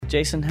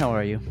Jason, how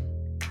are you?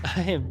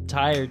 I am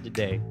tired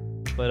today,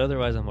 but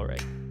otherwise I'm all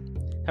right.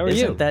 How are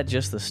you? Isn't that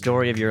just the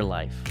story of your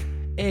life?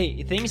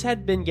 Hey, things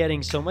had been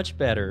getting so much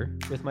better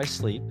with my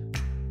sleep,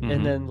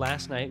 and then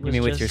last night was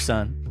You mean with your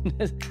son?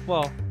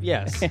 Well,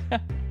 yes,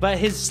 but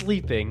his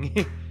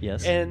sleeping.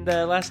 Yes. And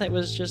last night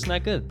was just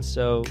not good.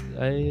 So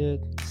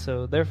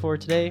therefore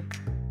today,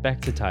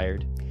 back to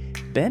tired.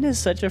 Ben is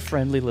such a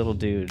friendly little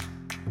dude.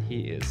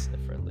 He is a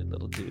friendly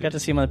little dude. Got to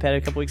see him on the patio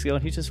a couple weeks ago,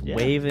 and he's just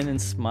waving and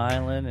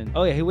smiling, and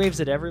Oh yeah, he waves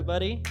at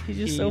everybody. he's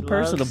just so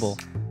personable.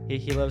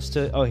 He loves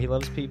to. Oh, he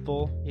loves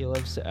people. He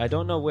loves. I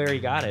don't know where he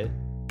got it.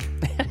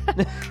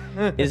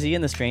 Is he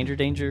in the stranger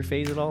danger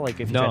phase at all? Like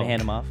if you try to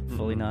hand him off,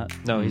 fully not?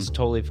 No, he's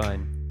totally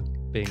fine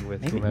being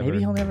with whomever. Maybe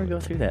he'll never go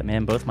through that,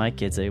 man. Both my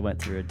kids, they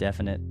went through a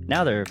definite.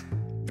 Now they're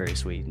very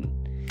sweet,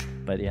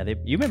 but yeah,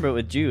 you remember it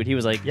with Jude? He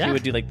was like, he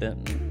would do like the.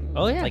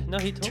 Oh yeah, like, no,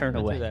 he totally turn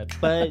went away. through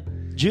that.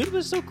 But Jude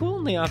was so cool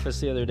in the office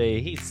the other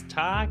day. He's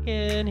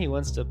talking. He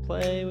wants to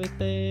play with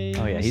things.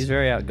 Oh yeah, he's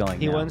very outgoing.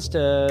 He now. wants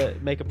to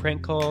make a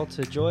prank call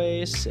to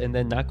Joyce and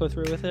then not go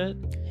through with it.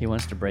 He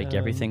wants to break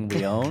everything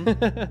we own.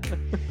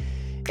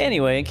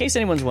 Anyway, in case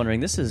anyone's wondering,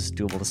 this is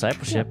Doable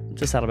Discipleship.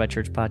 It's a Saddleback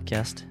Church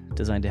podcast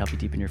designed to help you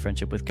deepen your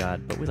friendship with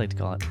God, but we like to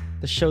call it.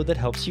 The show that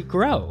helps you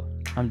grow.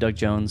 I'm Doug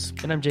Jones,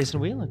 And I'm Jason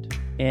Wheeland.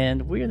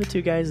 and we are the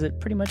two guys that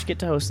pretty much get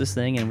to host this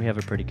thing, and we have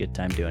a pretty good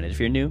time doing it. If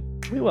you're new,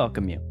 we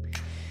welcome you.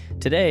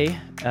 Today,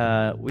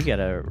 we got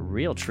a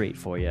real treat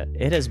for you.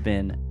 It has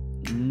been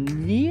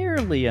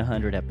nearly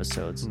 100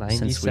 episodes.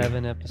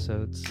 97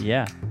 episodes.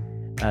 Yeah.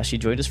 She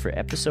joined us for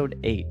episode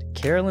 8.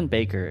 Carolyn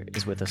Baker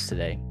is with us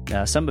today.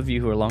 Some of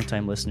you who are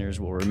longtime listeners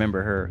will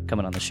remember her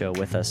coming on the show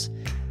with us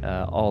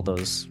all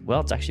those,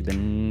 well, it's actually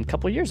been a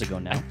couple years ago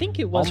now. I think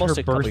it was Almost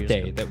her a couple years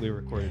birthday ago. that we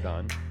recorded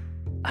on.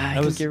 I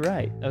think you're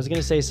right. I was going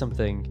to say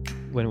something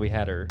when we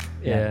had her,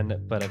 Yeah.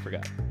 but I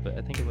forgot. But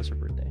I think it was her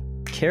birthday.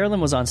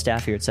 Carolyn was on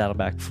staff here at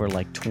Saddleback for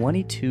like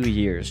 22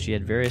 years. She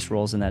had various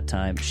roles in that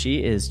time.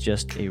 She is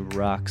just a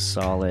rock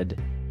solid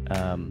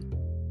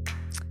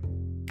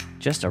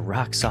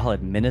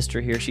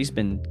minister here. She's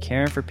been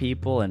caring for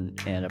people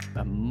and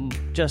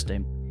just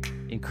an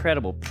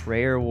incredible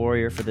prayer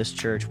warrior for this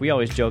church. We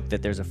always joke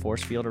that there's a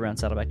force field around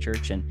Saddleback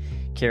Church, and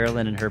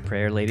Carolyn and her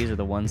prayer ladies are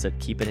the ones that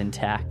keep it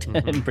intact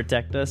and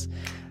protect us.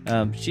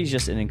 She's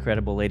just an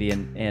incredible lady,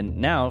 and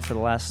now for the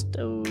last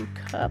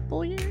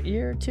couple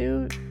year or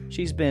two,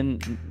 she's been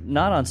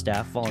not on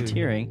staff,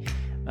 volunteering.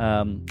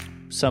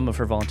 Some of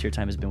her volunteer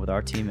time has been with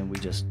our team, and we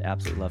just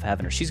absolutely love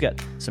having her. She's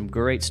got some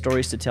great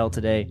stories to tell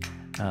today,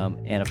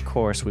 and of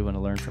course, we want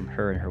to learn from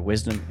her and her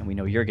wisdom, and we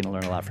know you're going to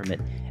learn a lot from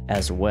it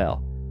as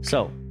well.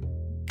 So,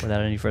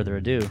 without any further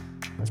ado,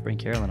 let's bring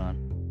Carolyn on.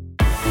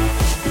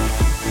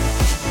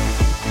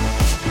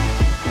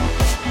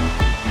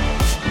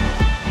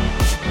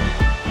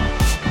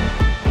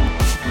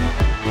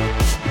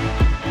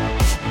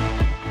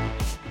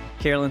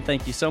 Carolyn,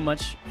 thank you so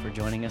much for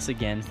joining us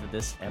again for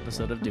this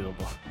episode of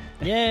Doable.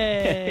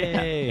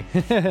 Yay!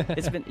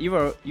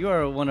 You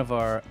are one of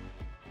our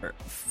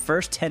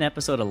first 10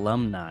 episode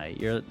alumni.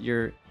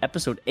 Your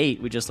episode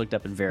 8 we just looked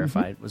up and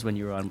verified was when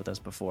you were on with us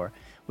before,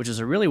 which is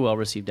a really well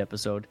received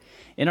episode.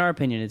 In our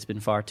opinion, it's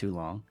been far too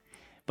long.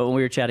 But when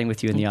we were chatting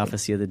with you in the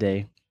office the other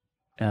day,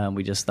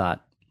 we just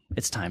thought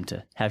it's time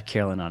to have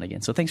Carolyn on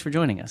again. So thanks for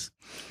joining us.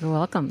 You're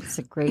welcome. It's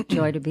a great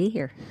joy to be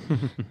here.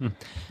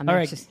 I'm All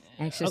right.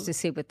 anxious to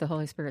see what the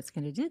Holy Spirit's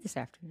going to do this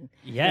afternoon.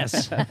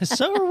 Yes,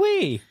 so are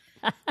we.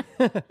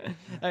 All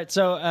right,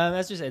 so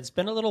as you said, it's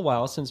been a little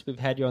while since we've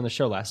had you on the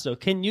show last. So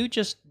can you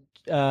just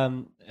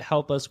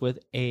help us with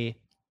a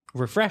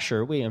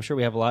refresher? I'm sure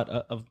we have a lot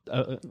of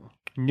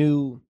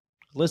new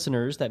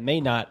listeners that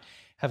may not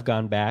have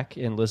gone back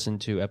and listened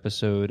to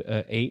episode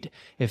 8.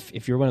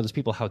 If you're one of those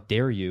people, how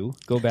dare you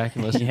go back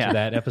and listen to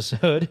that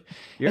episode?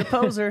 You're a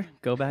poser.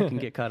 Go back and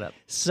get caught up.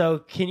 So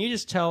can you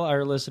just tell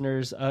our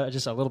listeners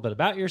just a little bit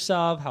about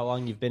yourself, how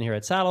long you've been here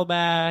at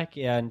Saddleback,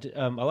 and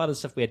a lot of the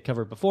stuff we had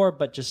covered before,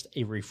 but just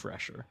a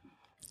refresher.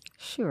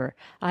 Sure.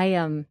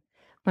 When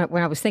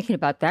I was thinking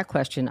about that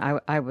question,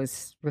 I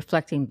was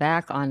reflecting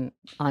back on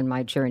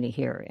my journey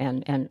here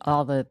and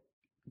all the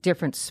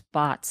different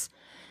spots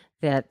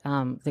that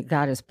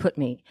God has put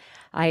me.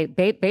 I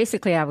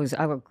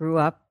grew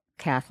up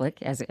Catholic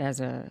as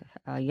a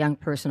young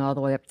person all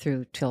the way up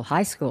through till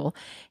high school,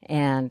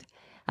 and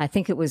I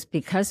think it was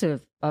because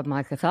of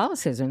my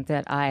Catholicism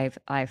that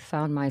I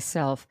found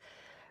myself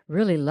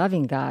really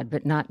loving God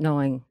but not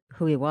knowing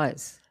who He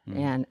was,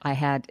 and I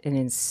had an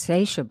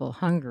insatiable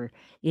hunger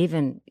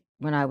even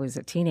when I was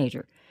a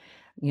teenager,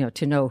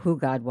 to know who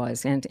God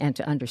was and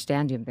to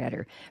understand Him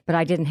better. But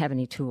I didn't have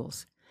any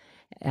tools.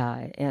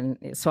 And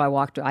so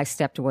I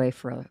stepped away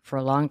for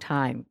a long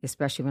time,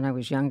 especially when I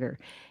was younger.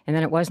 And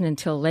then it wasn't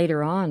until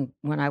later on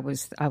when I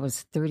was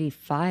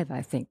 35,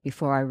 I think,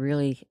 before I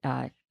really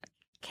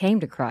came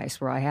to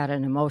Christ, where I had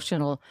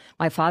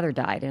my father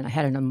died, and I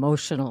had an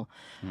emotional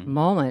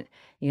moment,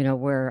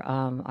 where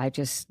I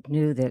just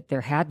knew that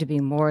there had to be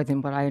more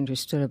than what I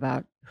understood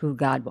about who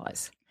God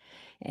was.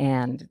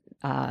 And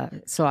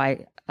so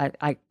I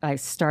I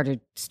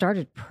started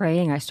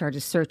praying. I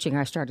started searching.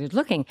 I started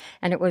looking,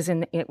 and it was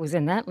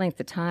in that length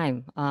of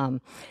time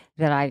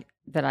that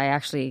I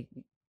actually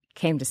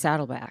came to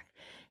Saddleback.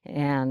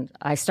 And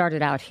I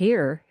started out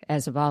here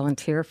as a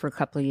volunteer for a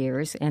couple of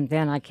years, and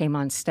then I came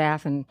on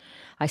staff, and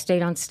I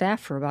stayed on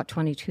staff for about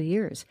 22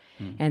 years.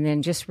 And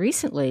then just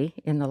recently,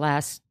 in the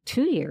last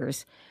 2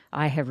 years,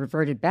 I have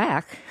reverted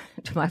back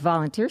to my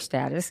volunteer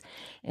status,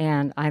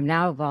 and I'm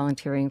now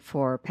volunteering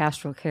for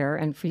pastoral care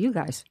and for you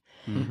guys.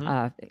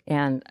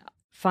 And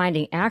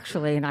finding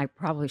actually, and I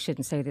probably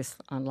shouldn't say this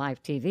on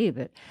live TV,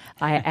 but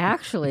I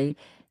actually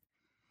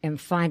am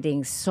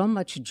finding so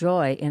much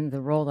joy in the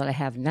role that I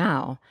have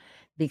now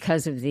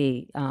because of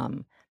the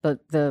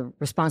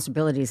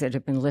responsibilities that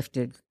have been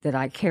lifted that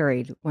I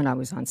carried when I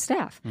was on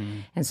staff.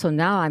 And so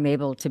now I'm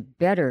able to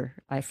better,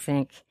 I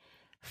think,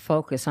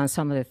 focus on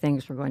some of the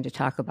things we're going to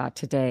talk about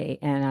today.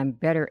 And I'm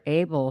better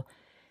able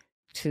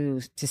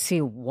to see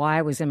why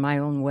I was in my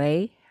own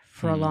way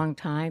for a long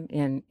time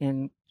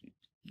in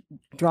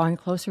drawing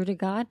closer to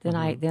God than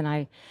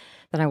I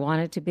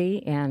wanted to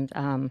be.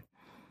 And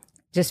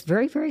just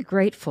very, very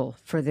grateful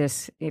for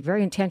this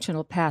very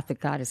intentional path that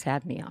God has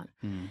had me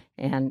on.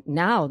 And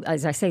now,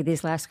 as I say,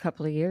 these last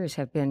couple of years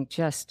have been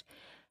just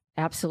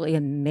absolutely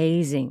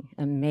amazing,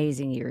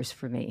 amazing years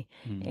for me.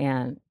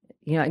 And,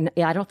 you know,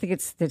 I don't think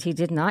it's that he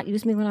did not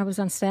use me when I was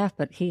on staff,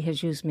 but he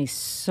has used me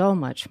so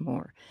much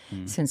more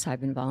since I've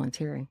been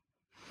volunteering.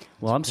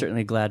 Well, I'm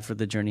certainly glad for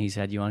the journey he's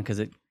had you on, because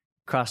it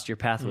crossed your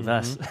path with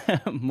us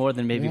more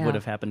than maybe would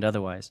have happened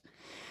otherwise.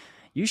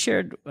 You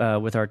shared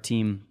with our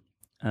team,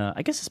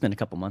 I guess it's been a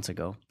couple months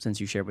ago since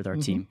you shared with our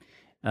team,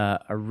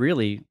 a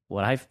really,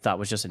 what I thought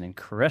was just an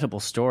incredible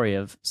story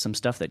of some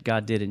stuff that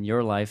God did in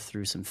your life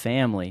through some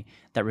family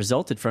that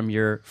resulted from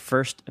your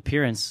first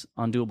appearance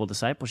on Doable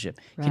Discipleship.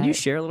 Right. Can you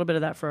share a little bit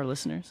of that for our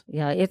listeners?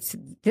 Yeah,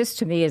 this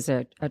to me is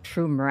a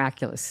true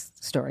miraculous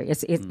story.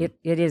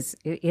 It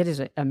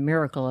is a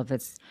miracle of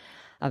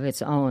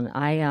its own.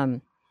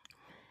 I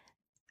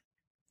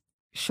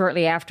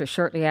shortly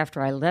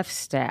after I left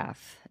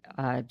staff,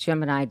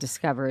 Jim and I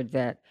discovered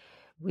that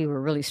we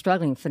were really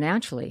struggling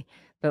financially,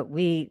 but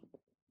we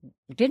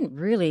didn't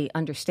really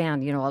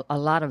understand, you know, a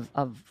lot of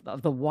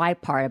the why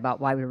part about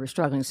why we were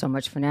struggling so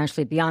much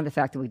financially, beyond the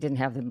fact that we didn't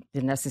have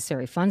the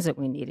necessary funds that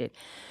we needed.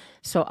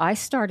 So I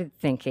started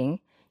thinking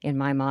in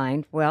my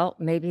mind, well,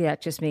 maybe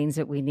that just means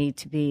that we need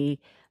to be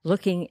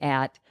looking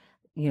at,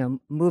 you know,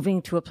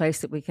 moving to a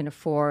place that we can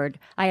afford.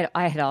 I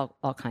had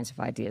all kinds of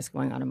ideas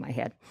going on in my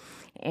head.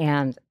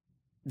 And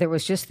there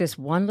was just this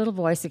one little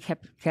voice that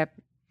kept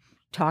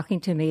talking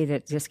to me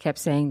that just kept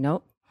saying,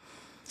 nope,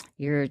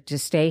 you're to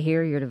stay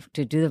here, you're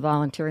to do the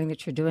volunteering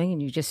that you're doing,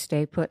 and you just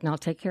stay put and I'll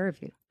take care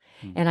of you.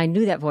 And I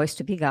knew that voice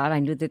to be God. I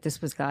knew that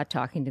this was God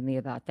talking to me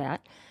about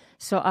that.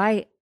 So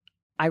I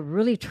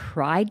really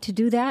tried to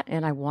do that,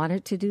 and I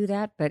wanted to do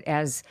that. But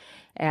as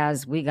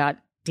we got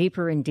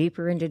deeper and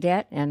deeper into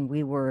debt and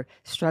we were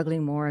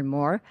struggling more and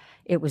more,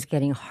 it was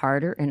getting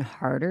harder and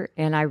harder.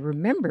 And I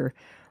remember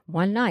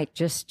one night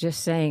just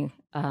saying,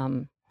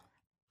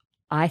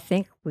 I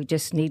think we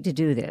just need to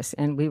do this.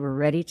 And we were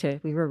ready to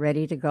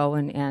go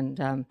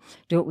and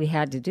do what we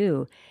had to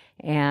do.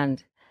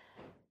 And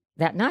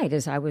that night,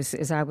 as I was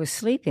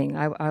sleeping,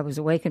 I was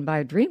awakened by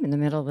a dream in the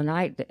middle of the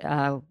night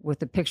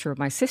with a picture of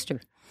my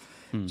sister,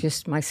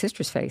 just my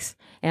sister's face.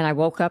 And I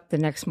woke up the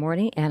next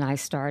morning and I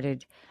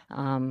started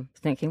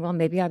thinking, well,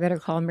 maybe I better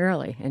call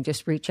Marilee and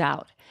just reach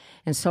out.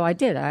 And so I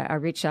did. I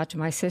reached out to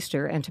my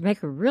sister. And to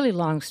make a really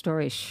long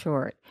story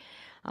short,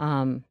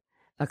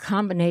 a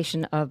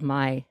combination of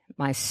my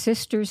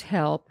sister's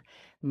help,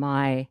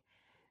 my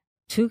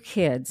two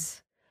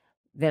kids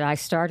that I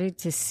started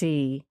to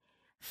see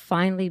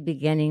finally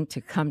beginning to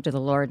come to the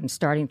Lord and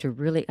starting to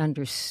really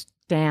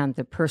understand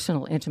the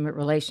personal, intimate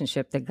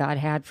relationship that God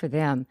had for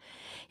them.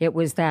 It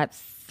was that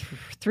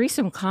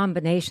threesome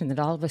combination that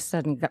all of a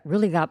sudden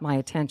really got my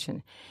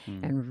attention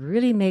and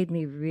really made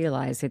me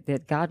realize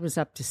that God was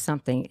up to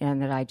something,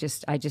 and that I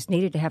just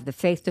needed to have the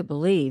faith to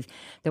believe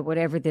that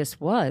whatever this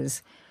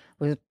was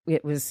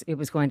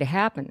going to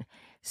happen.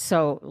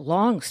 So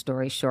long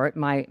story short,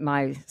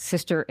 my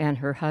sister and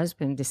her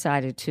husband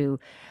decided to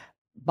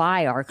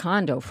buy our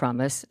condo from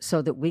us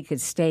so that we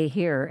could stay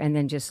here and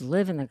then just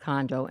live in the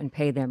condo and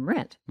pay them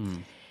rent.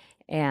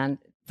 And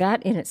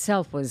that in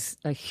itself was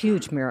a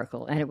huge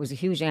miracle, and it was a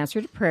huge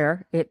answer to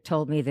prayer. It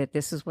told me that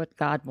this is what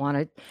God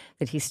wanted,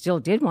 that he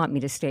still did want me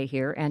to stay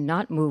here and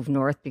not move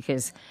north,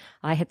 because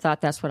I had thought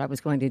that's what I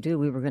was going to do.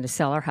 We were going to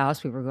sell our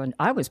house.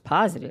 I was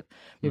positive.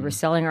 We were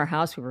selling our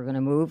house. We were going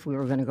to move. We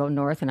were going to go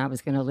north, and I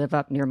was going to live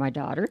up near my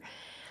daughter.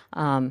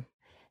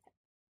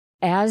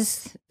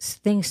 As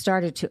things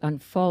started to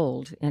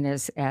unfold, and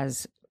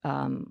as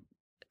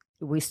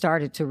we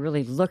started to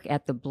really look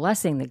at the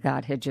blessing that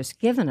God had just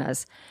given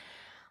us,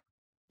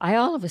 I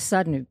all of a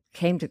sudden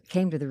came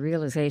to the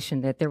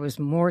realization that there was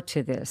more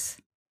to this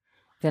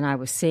than I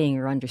was seeing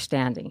or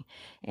understanding.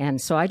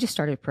 And so I just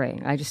started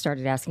praying. I just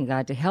started asking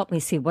God to help me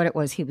see what it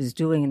was he was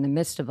doing in the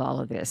midst of all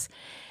of this.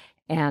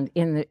 And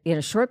in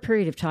a short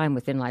period of time,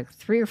 within like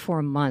 3 or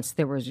 4 months,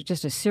 there was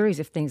just a series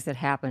of things that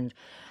happened.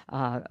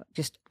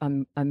 Just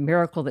a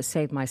miracle that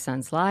saved my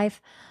son's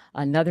life,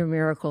 another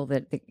miracle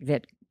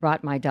that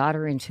brought my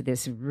daughter into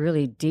this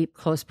really deep,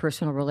 close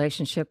personal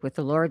relationship with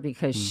the Lord,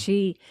 because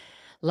she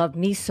loved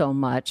me so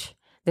much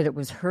that it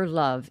was her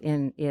love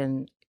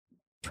in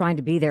trying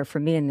to be there for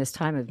me in this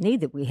time of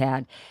need that we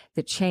had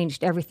that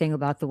changed everything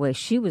about the way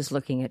she was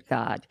looking at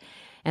God.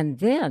 And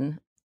then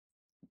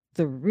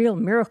the real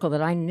miracle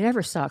that I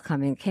never saw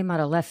coming, came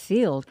out of left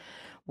field,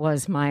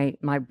 was my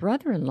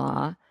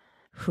brother-in-law,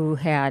 who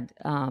had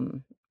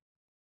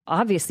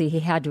obviously he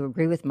had to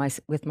agree with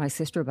my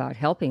sister about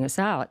helping us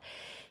out.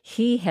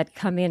 He had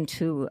come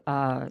into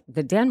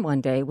the den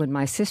one day when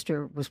my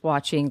sister was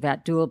watching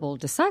that Doable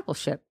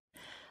Discipleship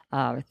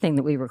thing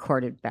that we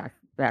recorded back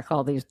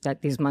all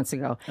these months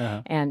ago.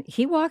 And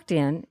he walked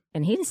in,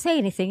 and he didn't say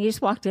anything. He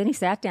just walked in, he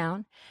sat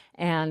down,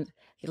 and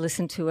he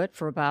listened to it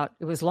for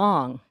it was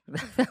long.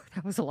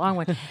 That was a long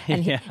one.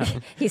 And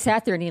he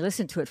sat there and he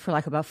listened to it for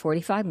like about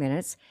 45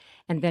 minutes.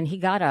 And then he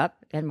got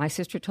up, and my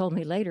sister told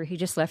me later, he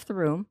just left the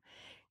room,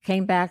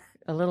 came back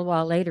a little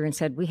while later and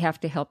said, "We have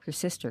to help your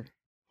sister.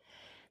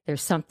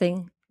 There's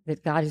something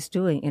that God is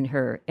doing in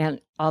her."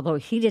 And although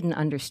he didn't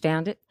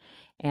understand it,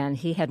 and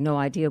he had no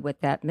idea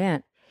what that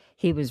meant,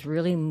 he was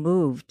really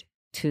moved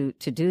to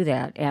do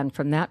that. And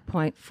from that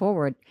point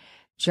forward,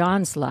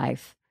 John's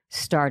life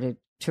started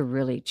to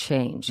really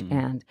change.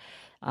 And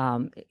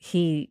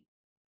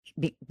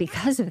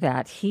because of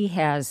that, he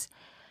has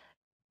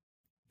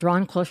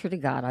drawn closer to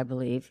God, I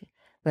believe.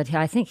 But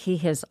I think he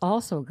has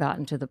also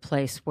gotten to the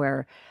place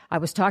where I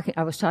was talking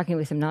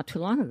with him not too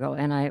long ago,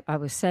 and I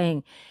was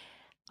saying,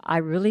 I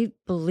really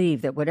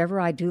believe that whatever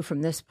I do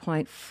from this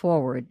point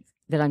forward,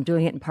 that I'm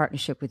doing it in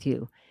partnership with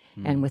you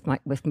and with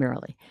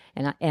Marilee.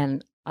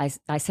 And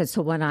I said,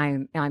 so when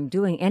I'm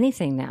doing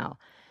anything now,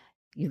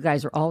 you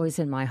guys are always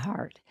in my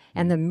heart.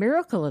 And the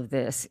miracle of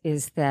this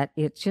is that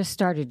it just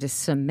started to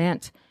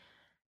cement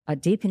a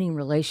deepening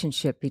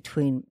relationship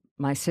between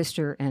my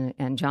sister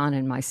and John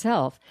and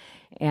myself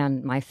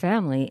and my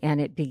family.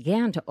 And it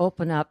began to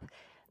open up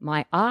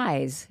my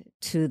eyes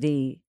to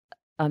the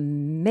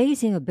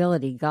amazing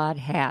ability God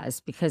has,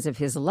 because of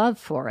his love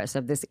for us,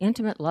 of this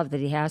intimate love that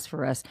he has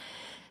for us,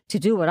 to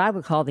do what I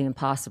would call the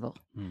impossible.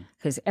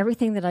 Because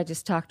everything that I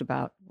just talked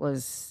about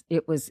was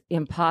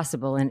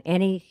impossible in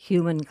any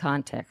human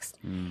context.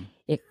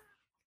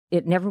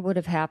 It never would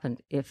have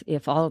happened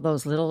if all of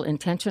those little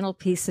intentional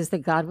pieces that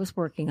God was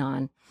working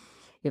on,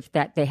 if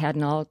they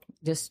hadn't all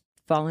just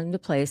fallen into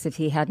place,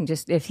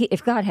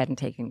 if God hadn't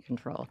taken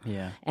control.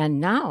 Yeah.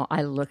 And now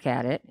I look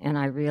at it and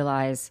I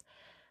realize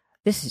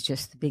this is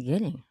just the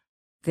beginning.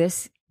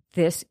 This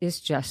is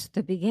just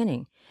the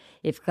beginning.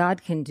 If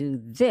God can do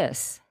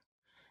this,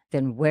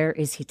 then where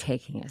is he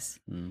taking us?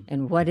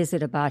 And what is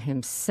it about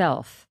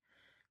himself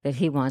that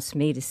he wants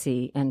me to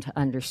see and to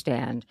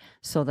understand,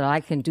 so that I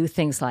can do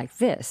things like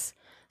this,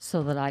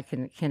 so that I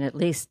can at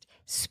least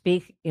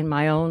speak in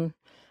my own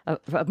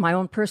of my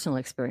own personal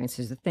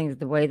experiences,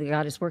 the way that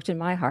God has worked in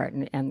my heart,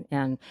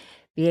 and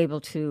be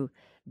able to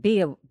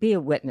be a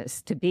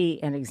witness, to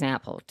be an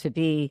example, to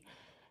be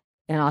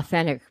an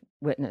authentic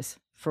witness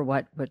for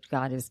what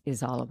God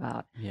is all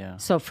about. Yeah.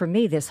 So for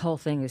me, this whole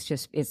thing is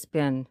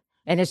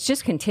it's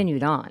just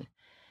continued on.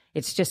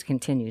 It's just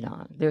continued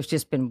on. There's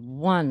just been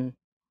one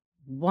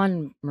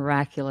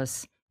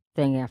miraculous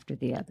thing after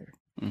the other.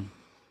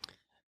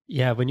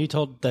 Yeah, when you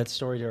told that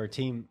story to our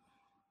team,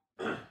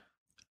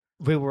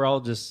 we were all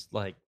just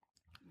like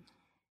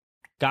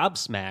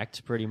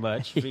gobsmacked, pretty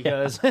much,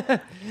 because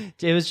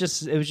it was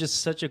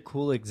just such a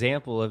cool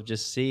example of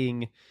just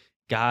seeing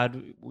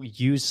God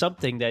use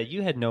something that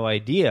you had no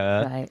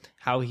idea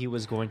how he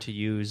was going to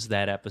use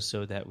that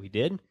episode that we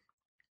did,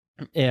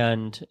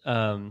 and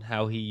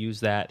how he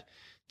used that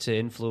to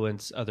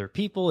influence other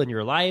people in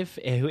your life,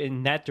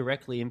 and that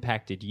directly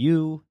impacted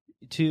you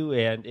too,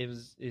 and it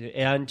was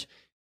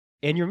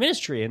and your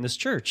ministry in this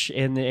church,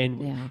 and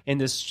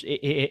this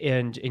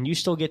and you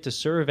still get to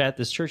serve at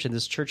this church, and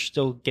this church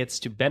still gets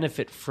to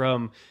benefit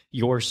from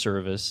your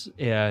service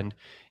and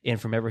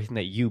from everything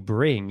that you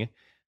bring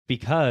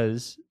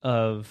because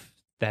of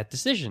that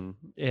decision.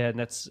 And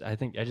I just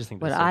think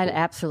that's what so I cool.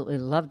 absolutely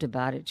loved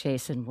about it,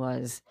 Jason,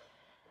 was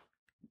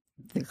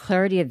the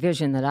clarity of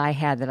vision that I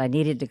had, that I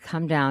needed to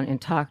come down and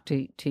talk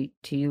to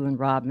you and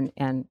Rob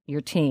and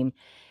your team,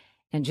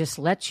 and just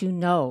let you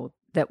know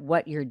that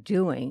what you're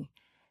doing,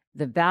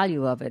 the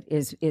value of it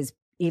is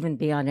even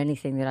beyond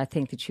anything that I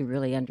think that you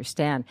really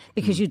understand,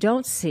 because you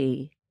don't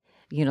see,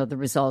 the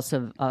results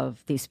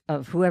of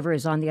whoever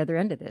is on the other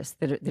end of this,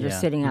 that are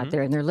sitting out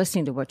there and they're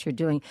listening to what you're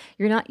doing.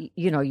 You're not,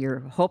 you're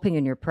hoping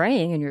and you're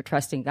praying and you're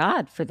trusting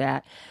God for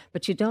that,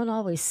 but you don't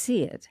always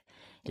see it.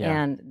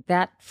 Yeah. And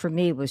that for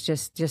me was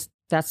just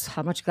that's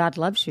how much God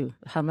loves you,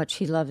 how much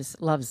he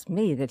loves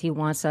me, that he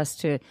wants us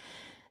to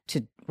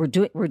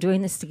we're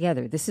doing this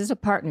together. This is a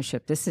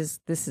partnership. This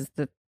is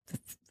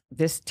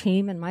this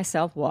team and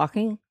myself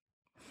walking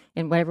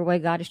in whatever way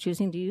God is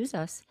choosing to use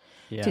us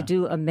Yeah. to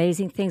do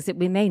amazing things that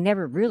we may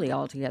never really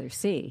altogether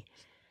see.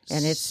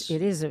 And it's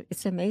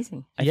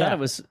amazing. I thought it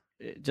was,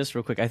 just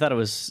real quick, I thought it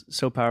was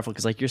so powerful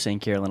because, like you're saying,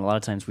 Carolyn, a lot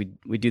of times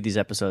we do these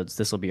episodes.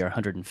 This will be our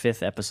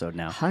 105th episode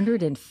now.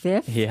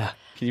 105th? Yeah.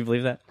 Can you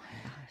believe that?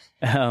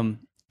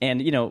 And,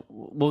 you know,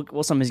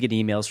 we'll sometimes get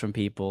emails from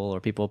people,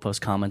 or people will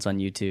post comments on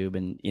YouTube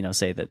and, you know,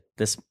 say that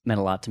this meant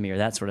a lot to me or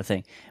that sort of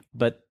thing.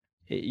 But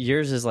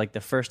yours is like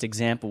the first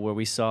example where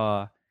we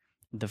saw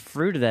the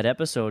fruit of that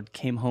episode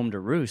came home to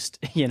roost.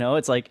 You know,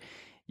 it's like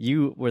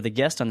you were the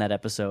guest on that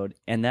episode,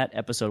 and that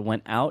episode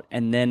went out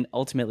and then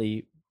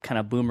ultimately kind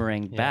of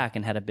boomeranged back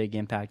and had a big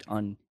impact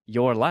on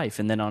your life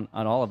and then on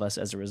all of us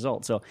as a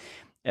result. So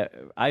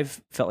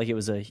I've felt like it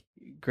was a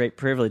great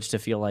privilege to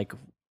feel like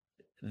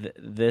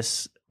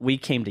we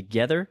came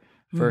together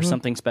for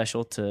something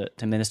special to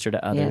minister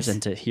to others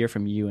and to hear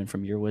from you and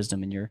from your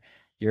wisdom and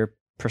your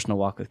personal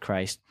walk with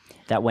Christ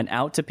that went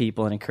out to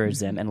people and encouraged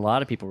them. And a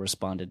lot of people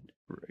responded,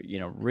 you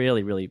know,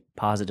 really, really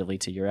positively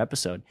to your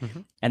episode.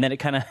 And then it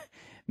kind of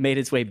made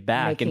its way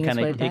back and kind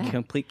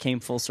of came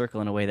full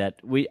circle in a way that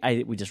we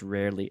just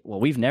rarely,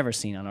 we've never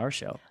seen on our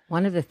show.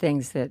 One of the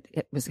things that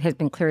has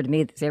been clear to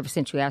me ever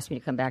since you asked me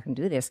to come back and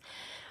do this,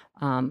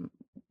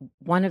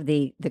 one of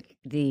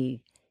the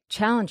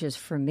challenges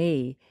for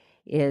me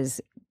is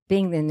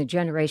being in the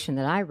generation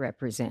that I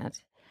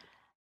represent.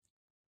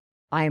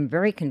 I am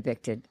very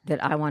convicted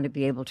that I want to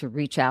be able to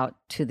reach out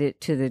to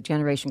the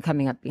generation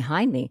coming up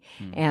behind me.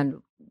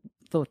 And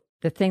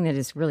the thing that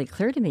is really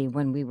clear to me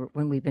when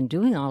we've been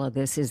doing all of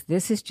this is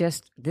this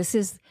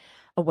is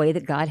a way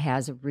that God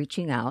has of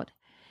reaching out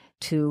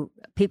to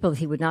people that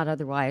he would not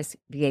otherwise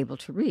be able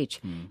to reach.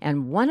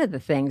 And one of the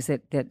things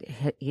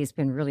that he's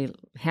been really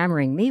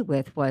hammering me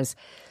with was,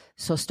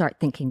 so start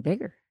thinking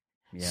bigger.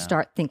 Yeah.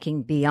 Start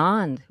thinking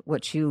beyond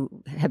what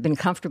you have been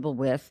comfortable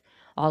with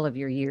all of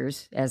your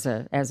years as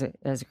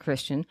a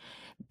Christian,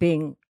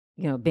 being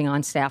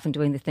on staff and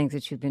doing the things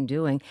that you've been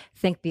doing.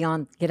 Think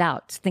beyond, get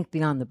out, think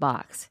beyond the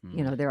box.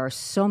 You know, there are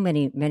so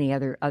many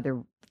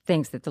other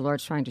things that the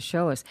Lord's trying to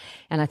show us.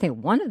 And I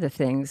think one of the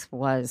things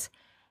was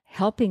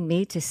helping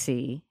me to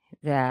see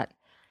that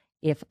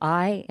if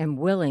I am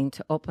willing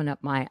to open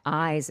up my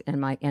eyes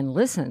and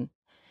listen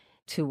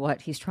to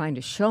what he's trying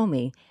to show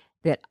me,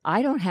 that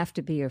I don't have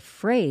to be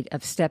afraid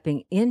of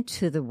stepping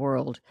into the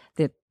world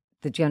that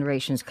the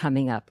generations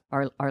coming up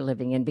are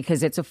living in,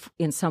 because it's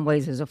in some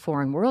ways is a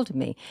foreign world to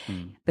me.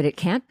 But it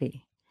can't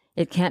be.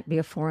 It can't be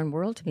a foreign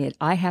world to me.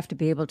 I have to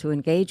be able to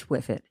engage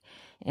with it.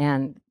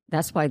 And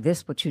that's why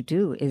what you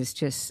do is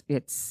just,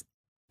 it's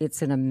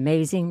an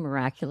amazing,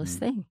 miraculous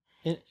thing.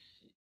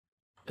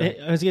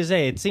 I was going to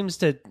say, it seems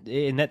to,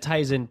 and that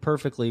ties in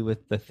perfectly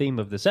with the theme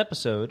of this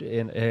episode,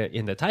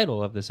 in the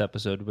title of this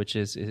episode, which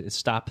is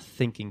Stop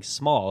Thinking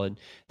Small. And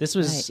this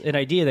was an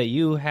idea that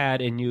you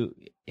had, and you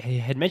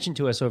had mentioned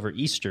to us over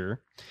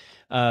Easter,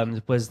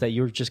 was that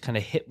you were just kind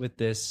of hit with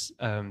this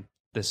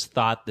this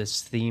thought,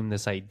 this theme,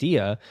 this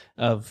idea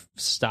of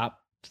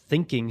stop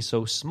thinking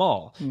so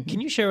small.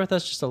 Can you share with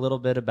us just a little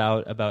bit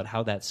about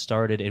how that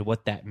started and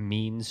what that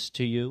means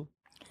to you?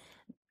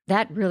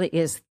 That really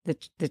is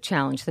the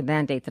challenge, the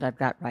mandate that I've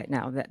got right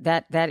now.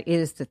 That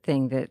is the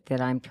thing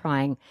that I'm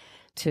trying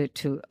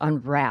to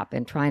unwrap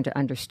and trying to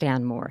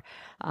understand more.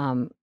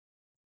 I'm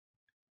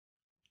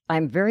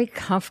very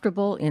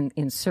comfortable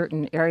in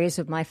certain areas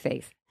of my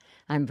faith.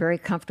 I'm very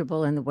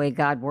comfortable in the way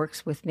God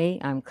works with me.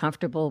 I'm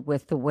comfortable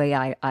with the way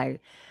I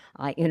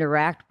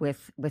interact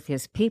with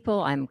his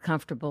people. I'm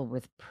comfortable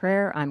with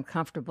prayer. I'm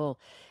comfortable,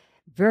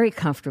 very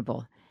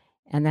comfortable.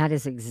 And that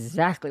is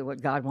exactly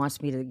what God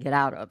wants me to get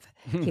out of.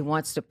 He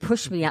wants to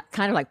push me out,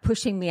 kind of like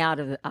pushing me out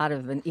of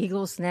an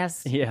eagle's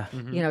nest. Yeah,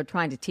 you know,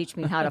 trying to teach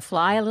me how to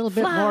fly a little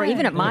bit more,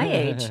 even at my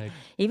age.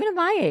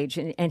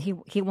 And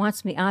he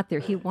wants me out there.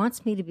 He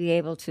wants me to be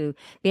able to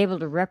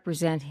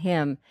represent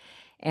him.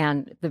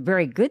 And the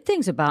very good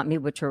things about me,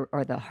 which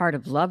are the heart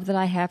of love that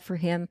I have for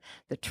him,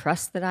 the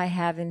trust that I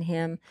have in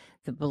him,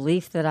 the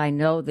belief that I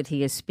know that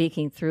he is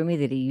speaking through me,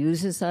 that he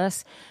uses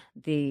us,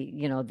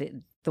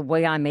 the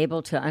way I'm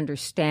able to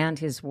understand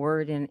his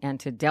word and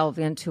to delve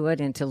into it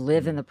and to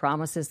live in the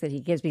promises that he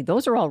gives me.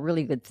 Those are all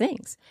really good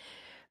things,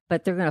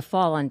 but they're going to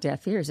fall on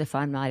deaf ears if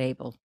I'm not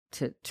able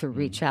to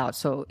reach out.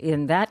 So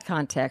in that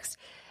context,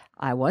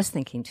 I was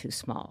thinking too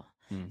small.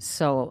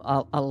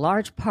 So a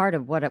large part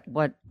of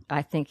what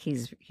I think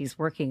he's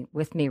working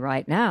with me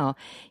right now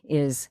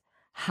is,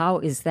 how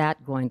is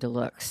that going to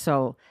look?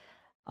 So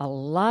a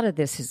lot of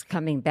this is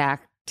coming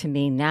back to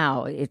me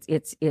now.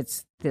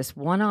 It's this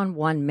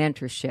one-on-one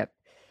mentorship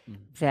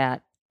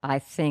that I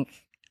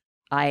think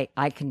I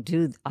can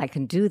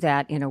do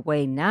that in a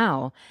way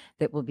now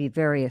that will be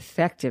very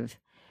effective,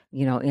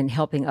 you know, in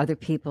helping other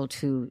people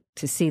to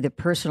see the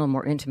personal,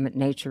 more intimate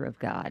nature of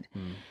God.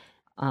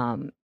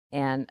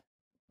 And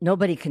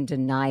nobody can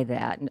deny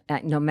that,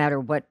 no matter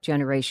what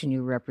generation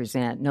you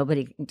represent.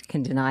 Nobody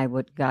can deny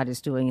what God is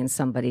doing in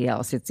somebody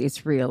else.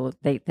 It's real.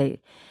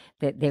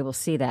 They will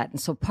see that. And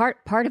so part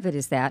of it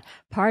is that.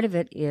 Part of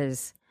it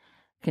is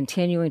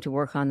continuing to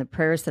work on the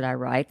prayers that I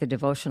write, the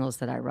devotionals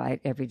that I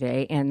write every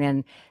day. And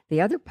then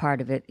the other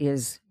part of it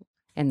is,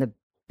 and the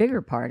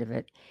bigger part of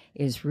it,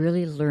 is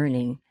really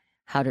learning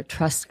how to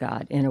trust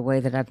God in a way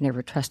that I've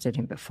never trusted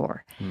him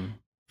before.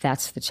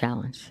 That's the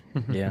challenge.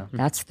 Yeah.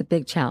 That's the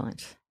big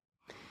challenge.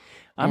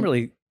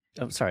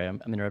 I'm sorry,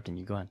 I'm interrupting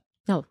you. Go on.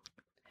 No,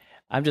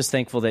 I'm just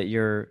thankful that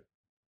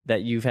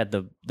you've had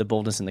the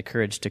boldness and the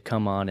courage to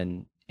come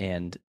on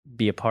and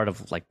be a part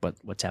of like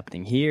what's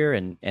happening here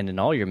and in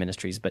all your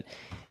ministries. But,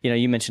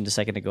 you mentioned a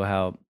second ago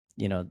how,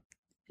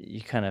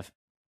 you kind of,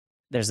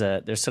 there's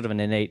sort of an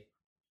innate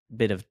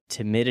bit of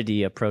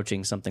timidity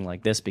approaching something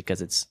like this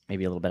because it's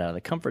maybe a little bit out of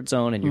the comfort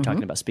zone and you're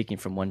talking about speaking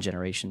from one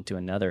generation to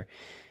another.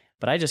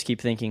 But I just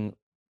keep thinking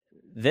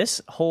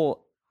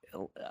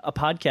a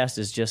podcast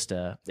is just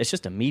a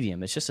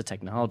medium. It's just a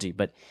technology.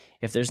 But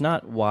if there's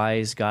not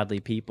wise, godly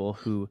people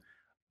who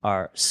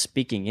are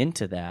speaking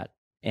into that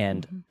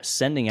and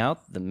sending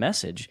out the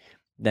message,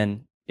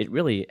 then it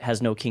really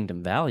has no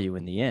kingdom value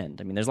in the end.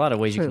 I mean, there's a lot of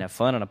ways you can have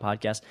fun on a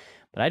podcast,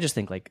 but I just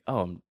think like,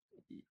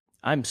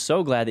 I'm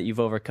so glad that you've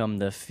overcome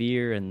the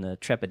fear and the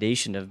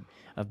trepidation of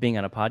being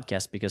on a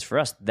podcast, because for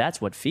us, that's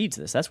what feeds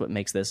this. That's what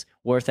makes this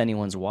worth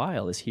anyone's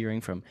while, is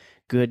hearing from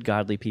good,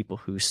 godly people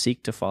who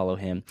seek to follow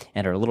him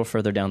and are a little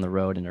further down the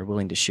road and are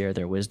willing to share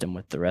their wisdom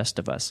with the rest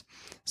of us.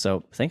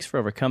 So thanks for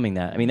overcoming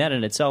that. I mean, that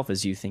in itself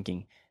is you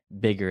thinking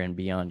bigger and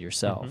beyond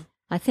yourself.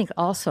 I think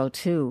also,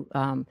 too,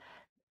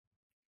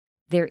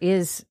 there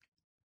is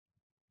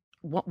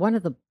one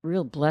of the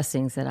real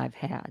blessings that I've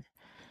had.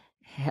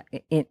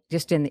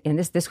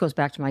 This goes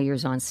back to my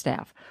years on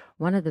staff.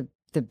 One of the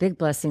big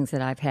blessings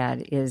that I've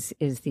had is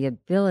the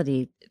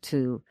ability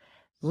to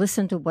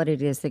listen to what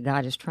it is that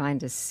God is trying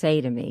to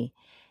say to me,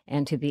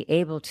 and to be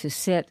able to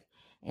sit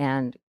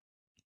and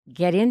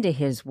get into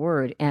his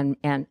word and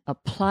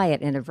apply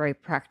it in a very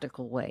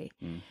practical way.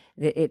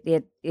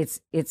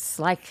 It's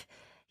like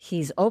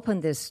he's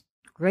opened this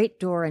great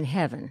door in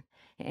heaven,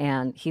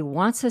 and he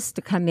wants us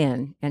to come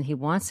in, and he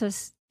wants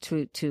us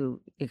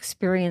to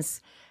experience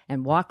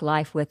and walk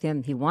life with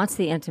him. He wants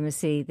the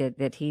intimacy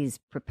that he's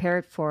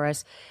prepared for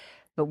us.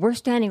 But we're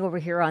standing over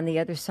here on the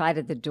other side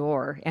of the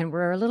door, and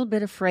we're a little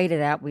bit afraid of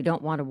that. We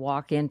don't want to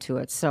walk into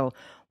it. So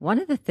one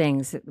of the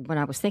things, when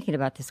I was thinking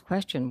about this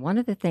question, one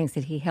of the things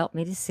that he helped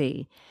me to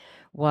see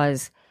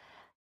was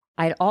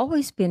I'd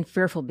always been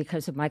fearful,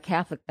 because of my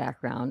Catholic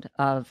background,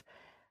 of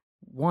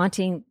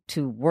wanting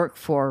to work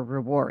for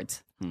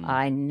rewards.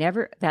 I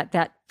never,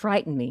 that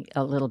frightened me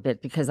a little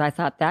bit, because I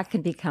thought that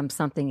can become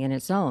something in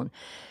its own.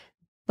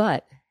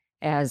 But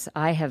as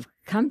I have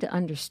come to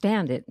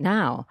understand it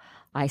now,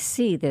 I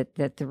see that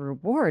the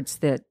rewards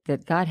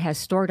that God has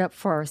stored up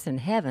for us in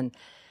heaven,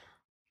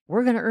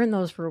 we're going to earn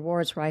those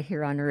rewards right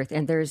here on earth.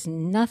 And there's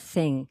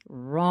nothing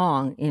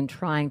wrong in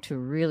trying to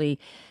really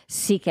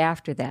seek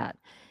after that.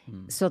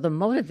 So the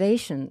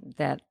motivation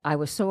that I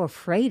was so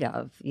afraid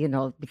of,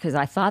 because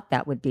I thought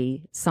that would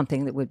be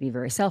something that would be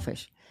very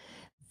selfish,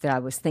 that I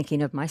was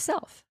thinking of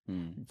myself,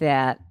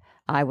 that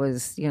I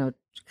was,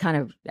 kind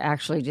of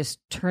actually just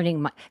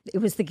turning it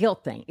was the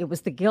guilt thing. It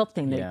was the guilt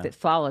thing that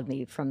followed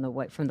me from the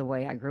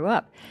way I grew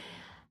up.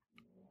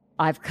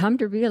 I've come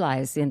to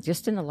realize in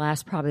the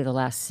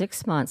last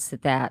 6 months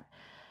that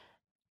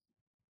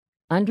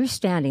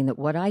understanding that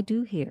what I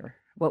do here,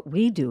 what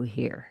we do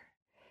here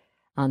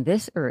on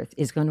this earth,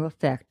 is going to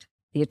affect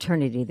the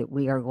eternity that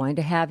we are going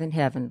to have in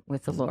heaven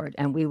with the Lord.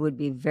 And we would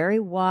be very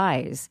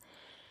wise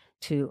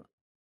to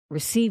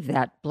receive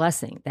that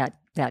blessing,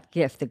 that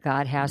gift that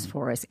God has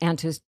for us, and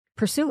to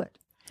pursue it.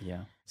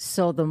 Yeah.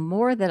 So the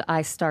more that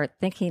I start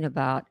thinking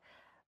about,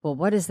 well,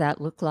 what does that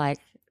look like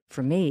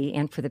for me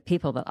and for the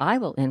people that I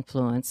will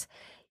influence,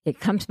 it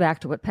comes back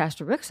to what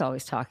Pastor Rick's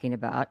always talking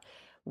about.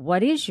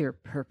 What is your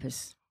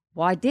purpose?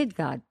 Why did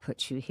God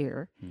put you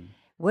here?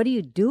 What are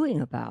you doing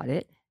about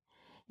it?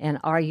 And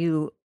are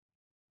you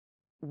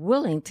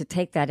willing to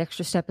take that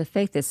extra step of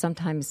faith that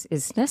sometimes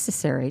is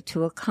necessary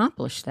to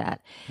accomplish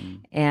that?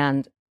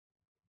 And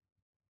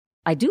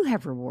I do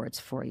have rewards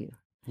for you.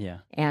 Yeah.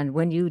 And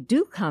when you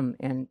do come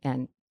and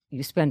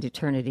you spend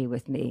eternity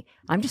with me,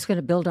 I'm just going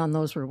to build on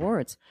those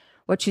rewards.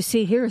 What you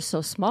see here is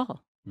so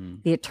small.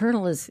 The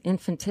eternal is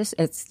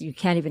infinitesimal. You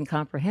can't even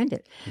comprehend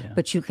it. Yeah.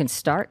 But you can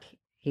start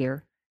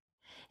here.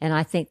 And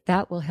I think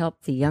that will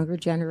help the younger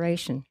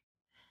generation.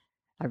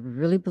 I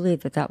really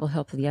believe that will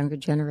help the younger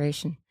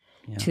generation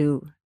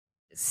to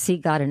see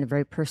God in a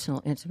very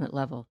personal, intimate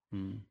level.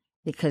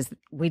 Because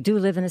we do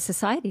live in a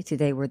society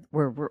today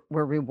where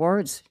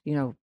rewards,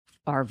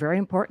 are very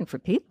important for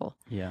people.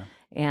 Yeah.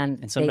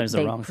 And sometimes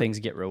the wrong things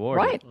get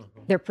rewarded.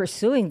 Right. They're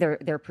pursuing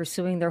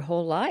their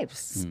whole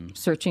lives,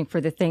 searching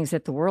for the things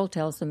that the world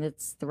tells them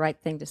it's the right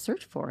thing to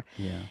search for.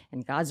 Yeah.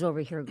 And God's over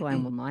here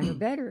going, well, mine are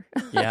better.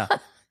 Yeah.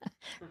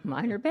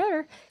 Mine are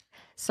better.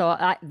 So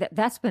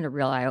that's been a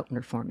real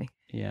eye-opener for me.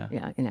 Yeah.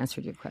 Yeah, in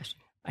answer to your question.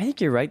 I think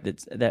you're right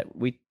that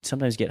we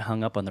sometimes get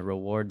hung up on the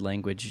reward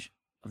language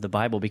of the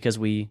Bible, because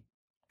we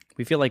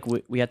We feel like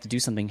we have to do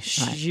something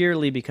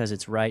sheerly because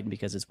it's right and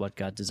because it's what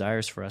God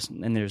desires for us.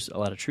 And there's a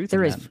lot of truth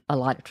in that. There is a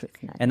lot of truth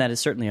in that. And that is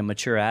certainly a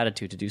mature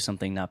attitude to do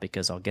something, not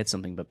because I'll get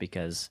something, but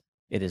because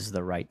it is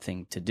the right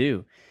thing to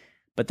do.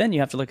 But then you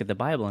have to look at the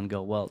Bible and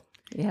go, well,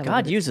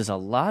 God uses a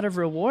lot of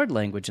reward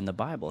language in the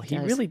Bible. He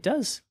really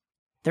does.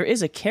 There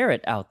is a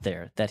carrot out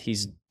there that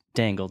he's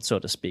dangled, so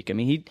to speak. I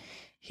mean,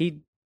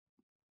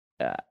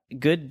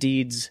 good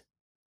deeds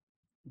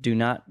do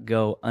not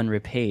go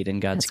unrepaid in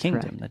God's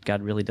kingdom. Correct. That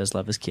God really does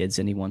love his kids,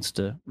 and he wants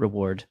to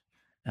reward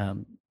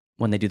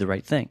when they do the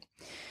right thing.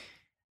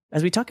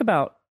 As we talk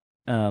about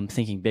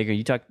thinking bigger,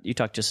 you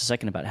talked just a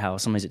second about how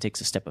sometimes it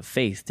takes a step of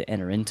faith to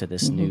enter into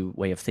this new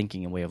way of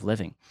thinking and way of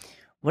living.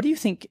 What do you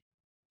think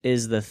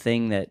is the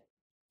thing that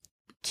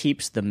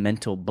keeps the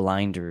mental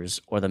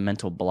blinders or the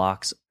mental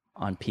blocks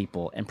on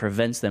people and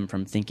prevents them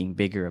from thinking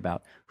bigger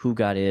about who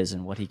God is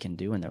and what he can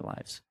do in their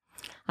lives?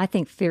 I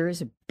think fear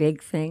is a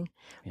big thing.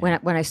 Yeah.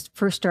 When I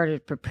first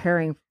started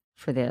preparing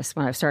for this,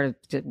 when I started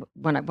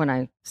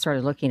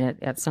looking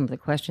at some of the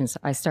questions,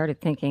 I started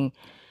thinking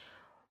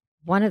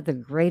one of the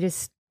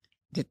greatest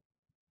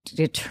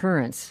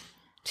deterrents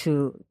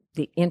to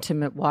the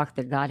intimate walk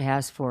that God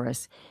has for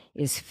us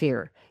is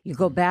fear. You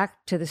go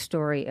back to the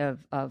story of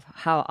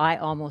how I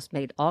almost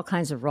made all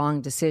kinds of wrong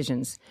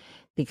decisions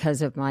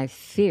because of my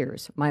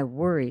fears, my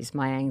worries,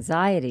 my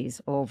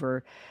anxieties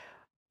over,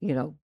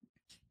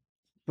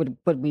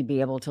 would we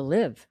be able to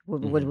live?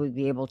 Would we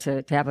be able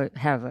to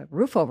have a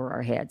roof over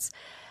our heads?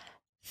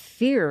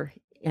 Fear,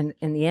 and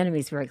the enemy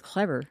is very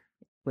clever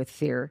with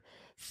fear.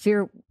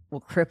 Fear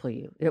will cripple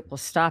you. It will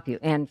stop you.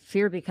 And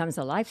fear becomes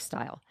a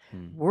lifestyle.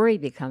 Worry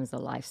becomes a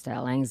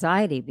lifestyle.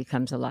 Anxiety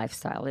becomes a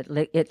lifestyle.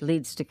 It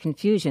leads to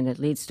confusion. It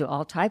leads to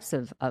all types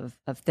of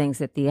things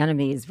that the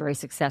enemy is very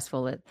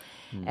successful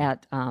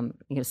at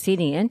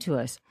seeding into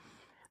us.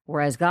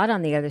 Whereas God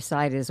on the other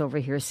side is over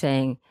here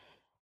saying,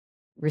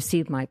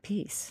 receive my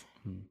peace.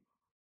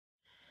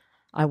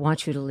 I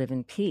want you to live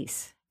in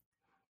peace.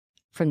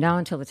 From now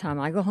until the time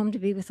I go home to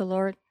be with the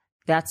Lord,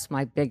 that's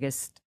my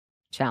biggest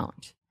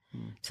challenge,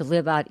 to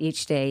live out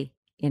each day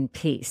in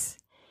peace,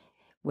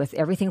 with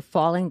everything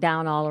falling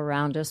down all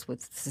around us,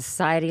 with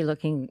society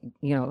looking,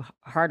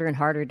 harder and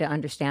harder to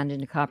understand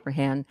and to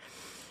comprehend,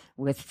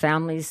 with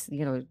families,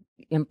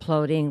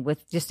 imploding,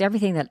 with just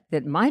everything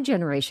that my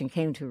generation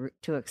came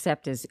to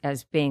accept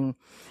as being,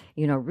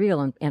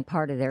 real and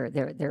part of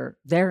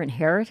their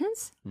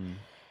inheritance.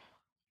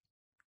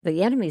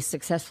 The enemy's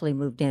successfully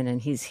moved in,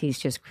 and he's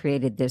just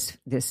created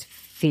this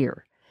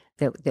fear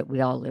that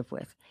we all live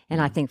with.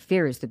 And I think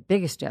fear is the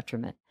biggest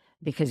detriment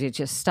because it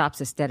just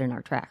stops us dead in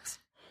our tracks.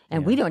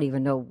 And we don't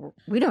even know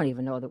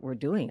that we're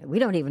doing it. We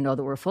don't even know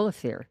that we're full of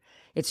fear.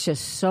 It's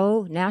just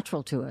so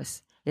natural to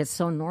us. It's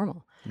so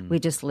normal. We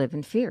just live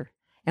in fear,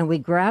 and we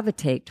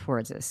gravitate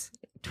towards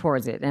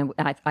it. And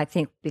I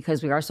think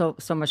because we are so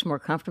much more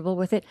comfortable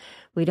with it,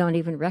 we don't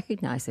even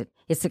recognize it.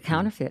 It's a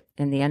counterfeit,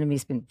 and the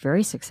enemy's been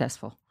very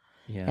successful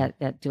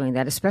at doing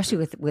that, especially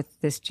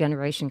with this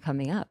generation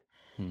coming up.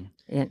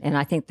 And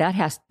I think that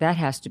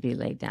has to be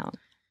laid down.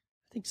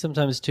 I think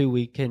sometimes too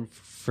we can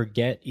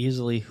forget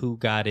easily who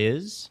God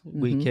is.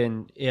 We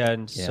can,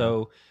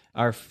 so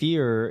our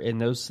fear in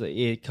those,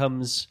 it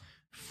comes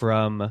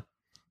from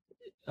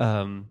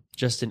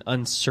just an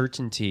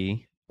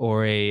uncertainty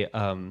or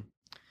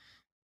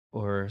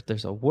or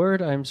there's a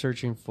word I'm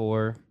searching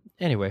for.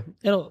 Anyway,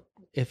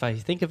 if I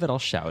think of it, I'll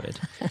shout it.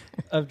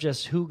 of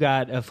just who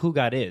God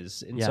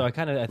is, and so I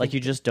think you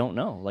just don't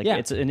know.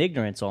 It's an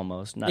ignorance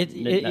almost. It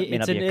may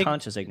not be a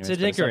conscious ignorance.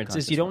 It's an ignorance.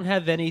 Is you don't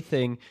have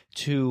anything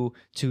to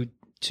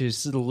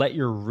sort of let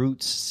your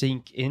roots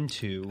sink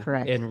into.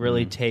 Correct. And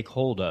really take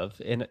hold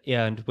of.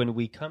 And when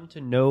we come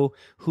to know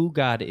who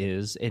God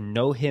is and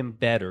know Him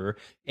better,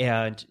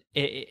 and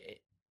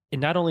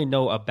not only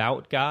know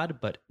about God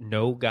but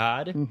know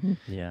God,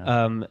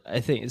 I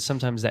think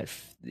sometimes that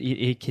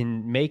it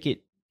can make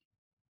it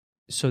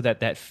so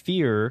that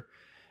fear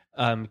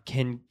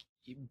can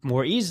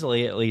more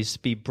easily, at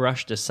least, be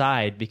brushed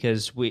aside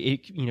because we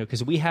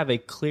have a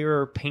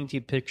clearer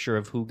painted picture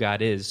of who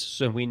God is,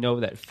 so we know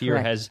that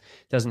fear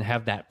doesn't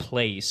have that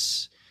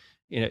place,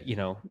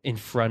 in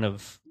front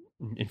of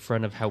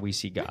how we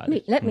see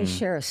God. Let me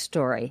share a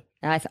story.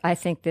 I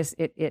think this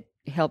it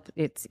helped.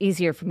 It's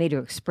easier for me to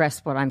express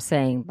what I'm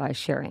saying by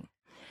sharing.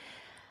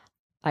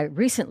 I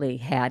recently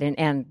had,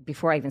 and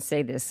before I even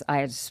say this, I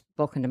had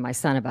spoken to my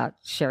son about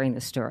sharing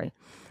this story.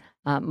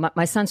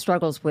 My son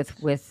struggles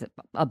with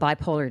a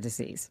bipolar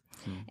disease.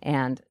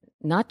 And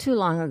not too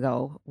long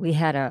ago, we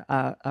had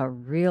a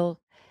real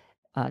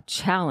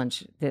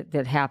challenge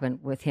that happened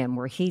with him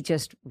where he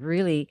just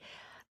really,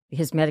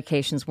 his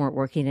medications weren't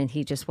working and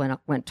he just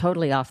went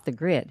totally off the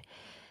grid.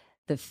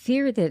 The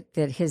fear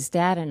that his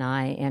dad and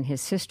I and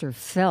his sister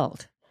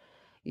felt,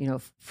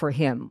 for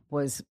him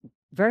was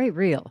very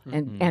real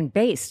and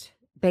based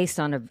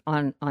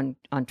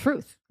on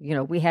truth.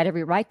 We had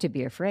every right to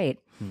be afraid.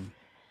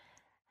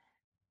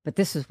 But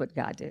this is what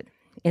God did.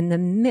 In the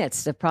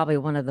midst of probably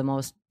one of the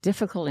most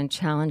difficult and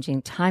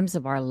challenging times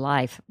of our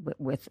life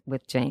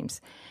with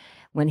James,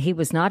 when he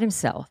was not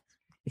himself,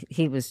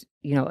 he was,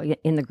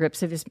 in the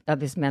grips of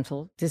his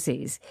mental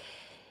disease.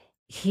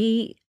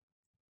 I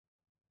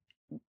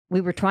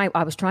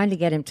was trying to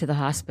get him to the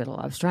hospital.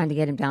 I was trying to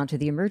get him down to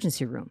the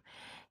emergency room.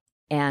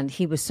 And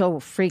he was so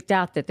freaked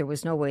out that there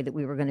was no way that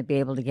we were going to be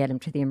able to get him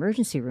to the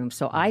emergency room.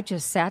 So I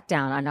just sat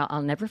down, and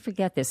I'll never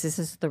forget this.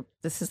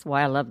 This is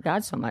why I love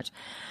God so much.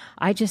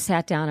 I just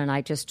sat down and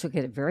I just took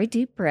a very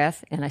deep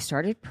breath, and I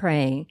started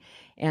praying,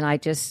 and I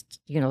just,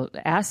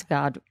 asked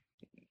God,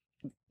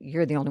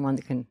 you're the only one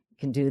that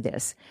can do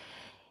this.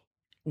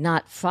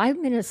 Not 5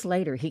 minutes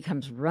later, he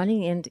comes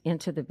running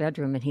into the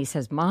bedroom and he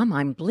says, "Mom,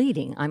 I'm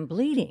bleeding.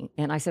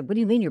 And I said, "What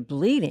do you mean you're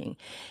bleeding?"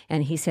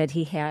 And he said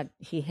he had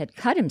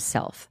cut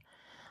himself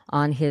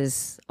on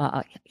his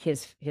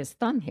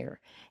thumb here,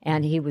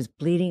 and he was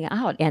bleeding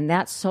out. And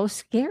that so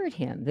scared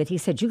him that he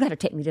said, "You got to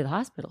take me to the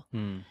hospital."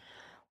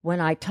 When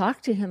I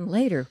talked to him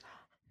later,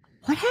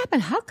 "What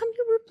happened? How come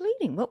you were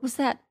bleeding? What was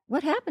that?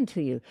 What happened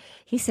to you?"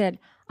 He said,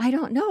 "I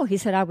don't know." He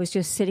said, "I was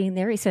just sitting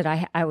there." He said,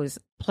 I was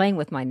playing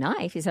with my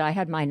knife. He said, "I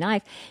had my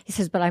knife." He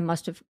says, "But I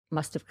must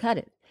have cut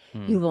it."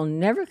 You will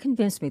never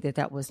convince me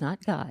that was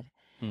not God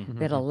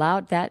that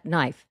allowed that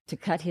knife to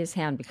cut his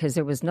hand, because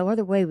there was no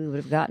other way we would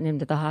have gotten him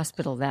to the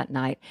hospital that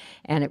night.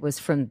 And it was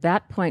from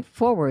that point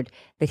forward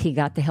that he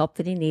got the help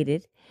that he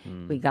needed.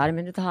 We got him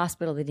into the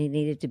hospital that he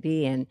needed to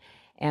be in.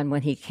 And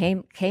when he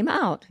came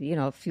out,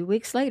 a few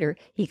weeks later,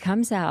 he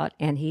comes out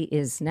and he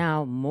is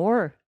now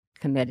more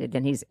committed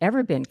than he's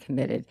ever been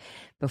committed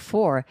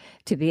before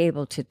to be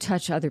able to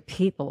touch other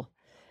people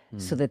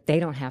so that they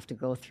don't have to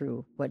go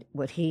through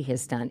what he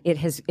has done.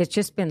 It's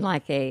just been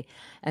like an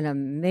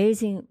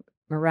amazing,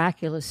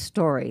 miraculous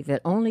story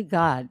that only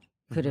God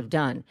could have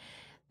done.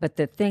 But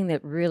the thing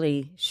that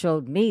really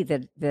showed me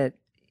that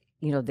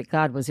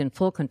God was in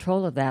full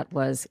control of that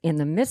was, in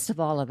the midst of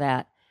all of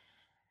that,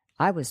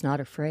 I was not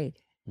afraid.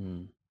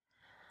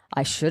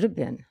 I should have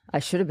been. I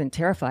should have been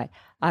terrified.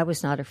 I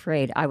was not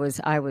afraid. I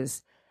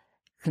was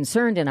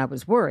concerned and I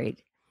was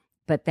worried,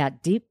 but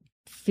that deep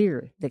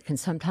fear that can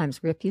sometimes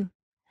grip you,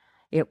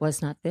 it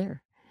was not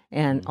there.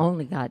 And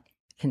only God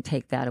can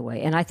take that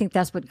away. And I think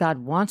that's what God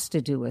wants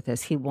to do with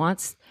us. He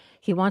wants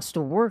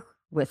to work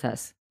with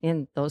us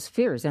in those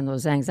fears and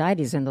those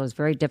anxieties and those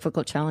very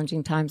difficult,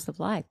 challenging times of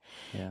life.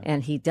 Yeah.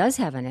 And he does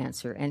have an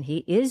answer, and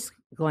he is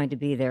going to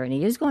be there, and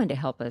he is going to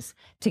help us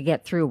to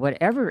get through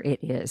whatever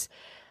it is.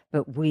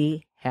 But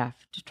we have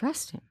to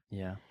trust him.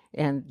 Yeah.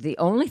 And the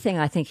only thing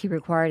I think he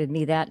required of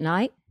me that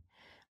night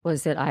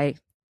was that I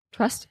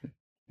trust him.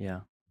 Yeah.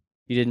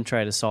 You didn't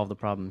try to solve the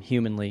problem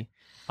humanly.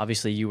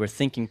 Obviously, you were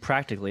thinking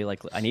practically,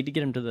 like, I need to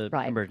get him to the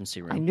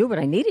emergency room. I knew what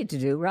I needed to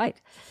do, right.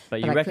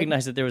 But you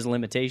recognized that there was a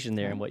limitation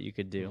there in what you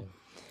could do.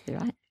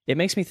 Right. It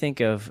makes me think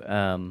of,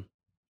 when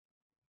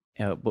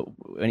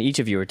each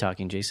of you were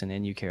talking, Jason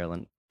and you,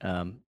 Carolyn,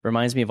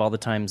 reminds me of all the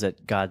times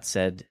that God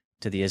said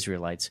to the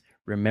Israelites,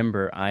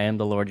 "Remember, I am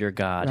the Lord your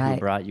God who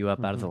brought you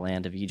up out of the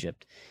land of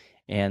Egypt."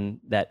 And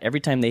that every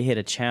time they hit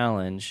a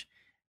challenge,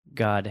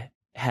 God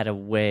had a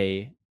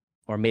way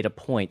or made a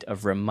point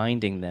of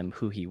reminding them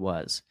who he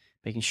was,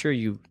 making sure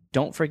you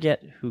don't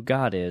forget who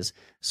God is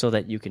so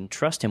that you can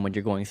trust him when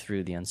you're going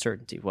through the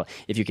uncertainty. Well,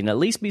 if you can at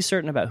least be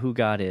certain about who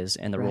God is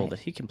and the role that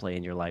he can play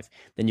in your life,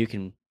 then you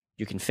can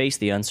face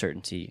the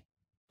uncertainty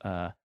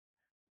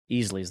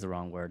easily is the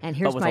wrong word,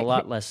 but with a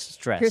lot less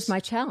stress. Here's my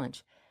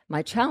challenge.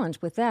 My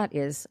challenge with that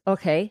is,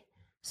 okay,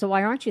 so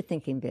why aren't you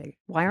thinking big?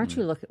 Why aren't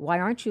you why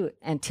aren't you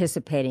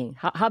anticipating?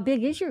 How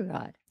big is your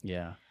God?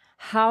 Yeah.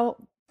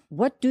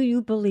 What do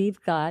you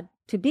believe God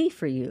to be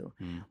for you?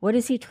 What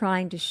is he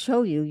trying to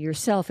show you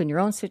yourself in your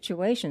own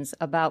situations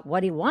about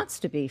what he wants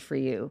to be for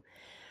you?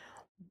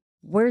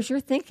 Where's your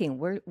thinking?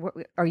 Where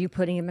are you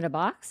putting him in a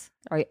box?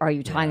 Are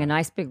you tying a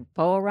nice big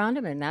bow around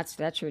him, and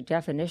that's your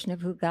definition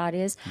of who God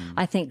is?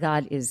 I think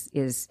God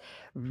is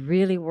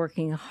really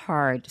working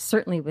hard,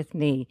 certainly with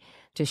me,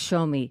 to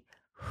show me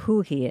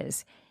who he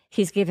is.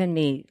 He's given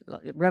me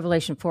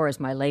Revelation 4 is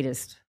my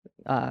latest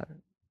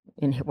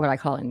in what I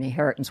call an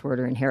inheritance word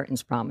or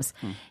inheritance promise.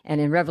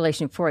 And in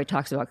Revelation 4, he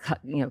talks about,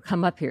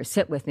 come up here,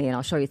 sit with me, and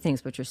I'll show you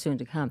things which are soon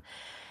to come.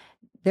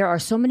 There are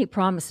so many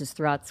promises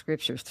throughout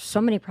Scripture,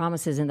 so many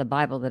promises in the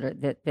Bible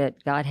that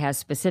God has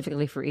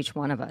specifically for each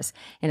one of us.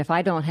 And if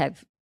I don't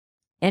have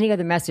any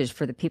other message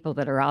for the people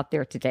that are out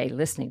there today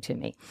listening to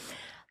me,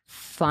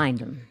 find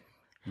them.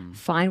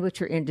 Find what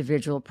your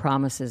individual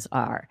promises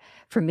are.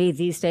 For me,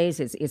 these days,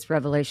 it's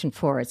Revelation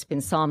 4. It's been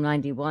Psalm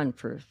 91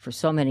 for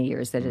so many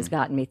years that has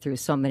gotten me through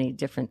so many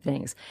different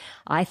things.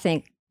 I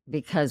think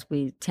because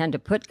we tend to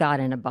put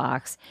God in a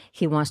box,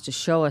 he wants to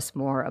show us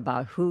more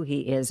about who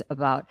he is,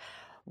 about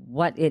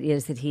what it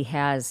is that he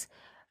has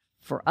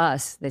for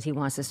us, that he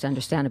wants us to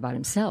understand about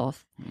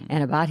himself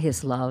and about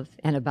his love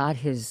and about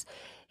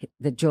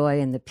the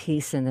joy and the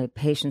peace and the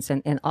patience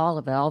and all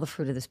of it, all the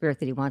fruit of the Spirit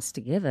that he wants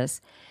to give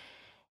us.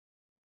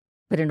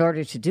 But in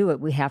order to do it,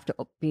 we have to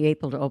be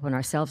able to open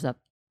ourselves up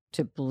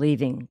to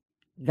believing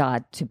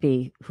God to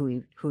be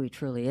who he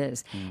truly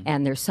is.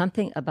 And there's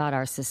something about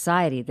our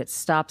society that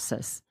stops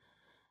us.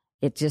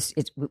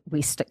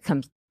 We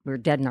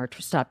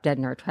stopped dead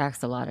in our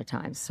tracks a lot of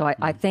times. So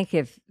I think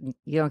if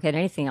you don't get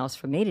anything else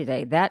from me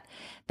today, that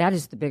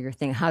is the bigger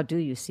thing. How do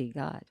you see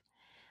God?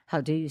 How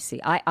do you see?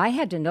 I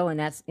had to know in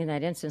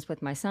that instance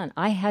with my son,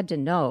 I had to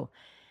know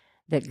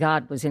that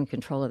God was in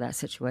control of that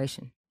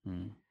situation.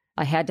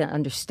 I had to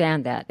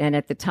understand that. And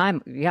at the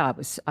time, I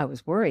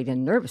was worried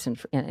and nervous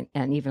and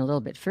even a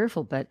little bit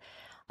fearful, but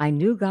I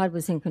knew God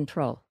was in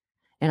control,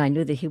 and I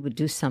knew that he would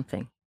do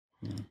something.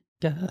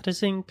 God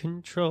is in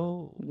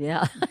control.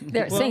 Yeah.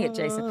 There, sing it,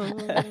 Jason.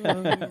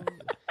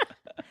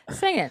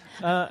 Sing it.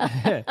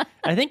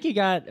 I think you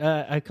got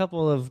a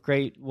couple of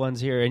great ones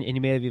here, and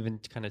you may have even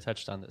kind of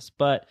touched on this.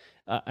 But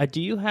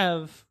do you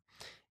have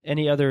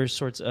any other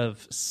sorts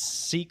of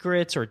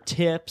secrets or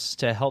tips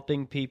to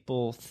helping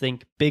people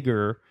think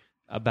bigger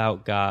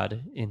about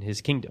God in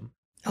his kingdom?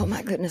 Oh,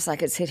 my goodness. I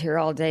could sit here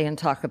all day and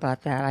talk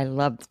about that. I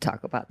love to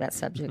talk about that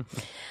subject.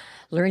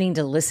 Learning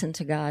to listen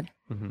to God.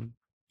 Mm-hmm.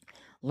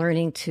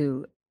 Learning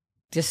to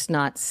just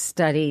not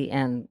study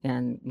and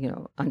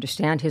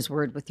understand his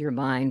word with your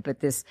mind. But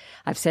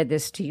I've said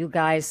this to you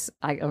guys.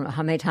 I don't know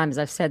how many times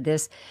I've said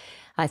this.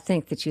 I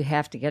think that you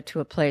have to get to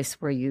a place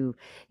where you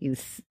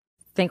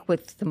think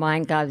with the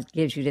mind God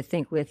gives you to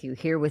think with, you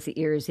hear with the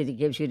ears that he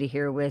gives you to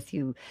hear with,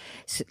 you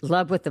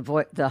love with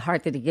the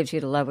heart that he gives you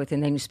to love with,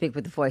 and then you speak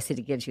with the voice that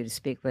he gives you to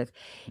speak with.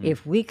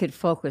 If we could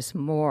focus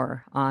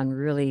more on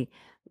really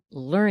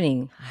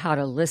learning how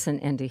to listen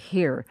and to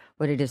hear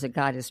what it is that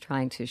God is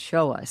trying to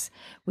show us,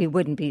 we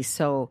wouldn't be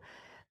so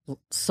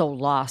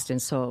lost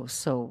and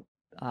so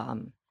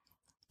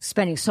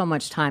spending so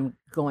much time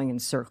going in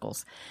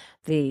circles.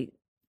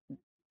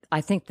 I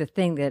think the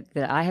thing that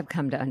I have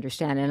come to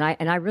understand, and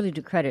I really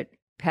do credit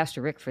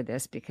Pastor Rick for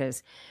this,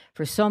 because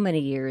for so many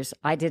years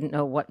I didn't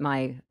know what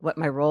my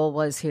role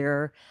was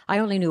here. I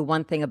only knew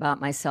one thing about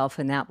myself,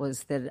 and that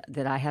was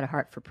that I had a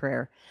heart for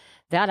prayer.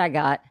 That I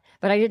got,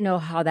 but I didn't know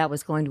how that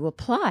was going to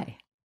apply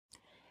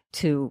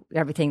to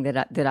everything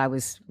that I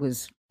was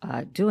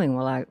doing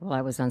while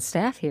I was on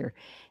staff here.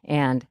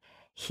 And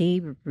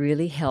he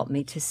really helped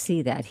me to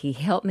see that. He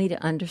helped me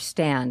to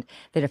understand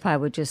that if I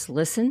would just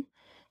listen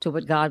to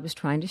what God was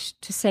trying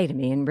to say to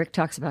me, and Rick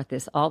talks about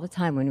this all the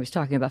time when he was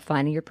talking about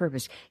finding your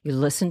purpose. You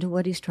listen to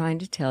what he's trying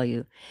to tell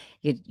you.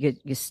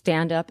 You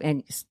stand up,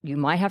 and you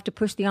might have to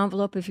push the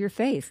envelope of your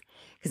faith,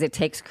 because it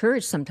takes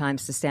courage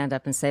sometimes to stand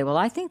up and say, well,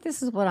 I think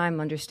this is what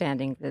I'm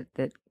understanding,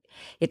 that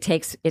it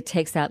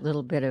takes that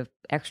little bit of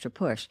extra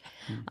push.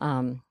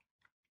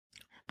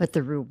 But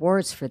the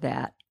rewards for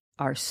that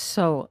are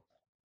so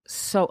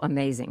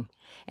amazing.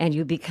 And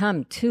you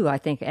become too, I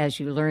think, as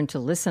you learn to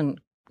listen,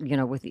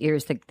 with the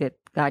ears that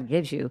God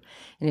gives you,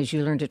 and as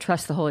you learn to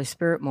trust the Holy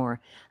Spirit more,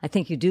 I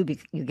think you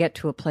get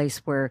to a place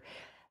where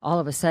all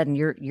of a sudden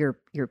your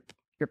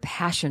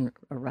passion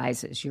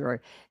arises,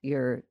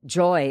 your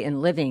joy in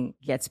living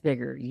gets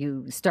bigger.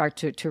 You start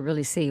to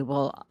really see,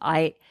 well,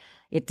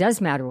 it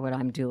does matter what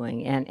I'm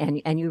doing,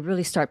 and you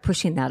really start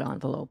pushing that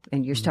envelope,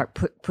 and you start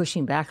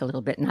pushing back a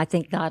little bit, and I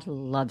think God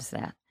loves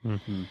that.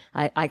 Mm-hmm.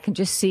 I can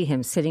just see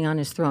him sitting on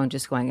his throne,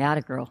 just going,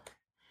 "Atta girl.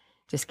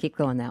 Just keep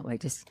going that way.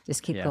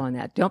 Just keep going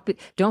that.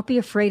 Don't be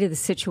afraid of the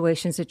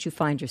situations that you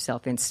find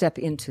yourself in. Step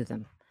into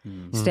them.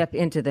 Mm-hmm. Step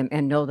into them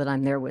and know that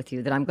I'm there with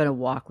you, that I'm going to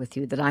walk with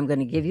you, that I'm going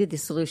to give you the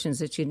solutions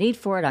that you need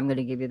for it. I'm going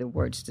to give you the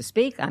words to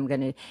speak. I'm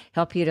going to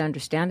help you to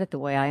understand it the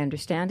way I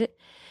understand it."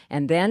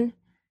 And then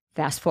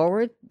fast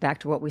forward back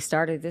to what we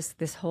started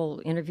this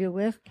whole interview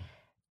with.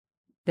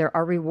 There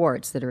are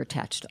rewards that are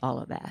attached to all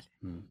of that.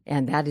 Mm.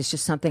 And that is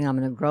just something I'm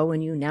going to grow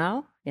in you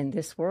now in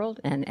this world.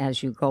 And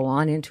as you go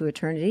on into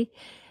eternity,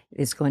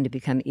 it's going to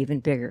become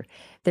even bigger.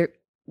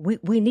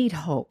 We need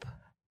hope.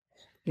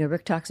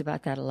 Rick talks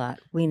about that a lot.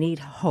 We need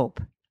hope.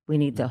 We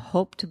need the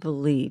hope to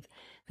believe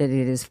that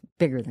it is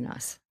bigger than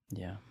us.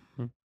 Yeah.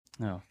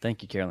 Oh,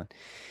 thank you, Carolyn.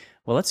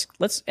 Well,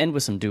 let's end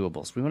with some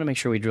doables. We want to make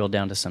sure we drill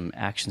down to some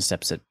action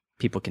steps that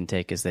people can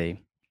take as they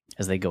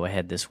go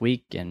ahead this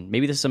week, and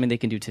maybe this is something they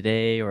can do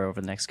today or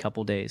over the next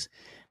couple days.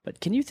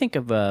 But can you think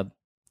of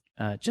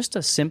just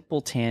a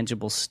simple,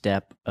 tangible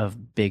step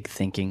of big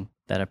thinking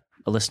that a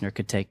listener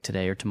could take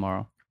today or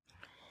tomorrow?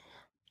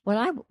 What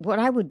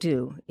I would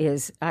do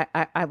is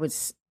I would,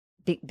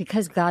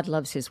 because God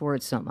loves his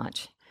word so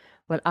much,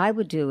 what I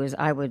would do is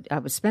I would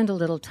spend a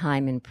little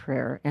time in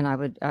prayer, and I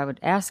would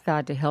ask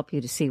God to help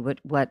you to see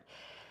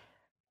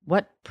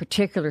what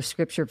particular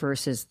scripture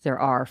verses there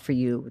are for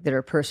you that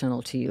are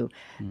personal to you.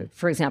 Mm.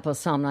 For example,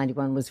 Psalm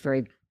 91 was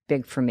very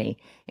big for me,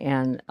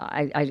 and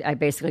I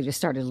basically just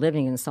started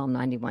living in Psalm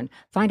 91.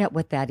 Find out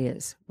what that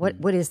is.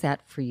 What is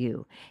that for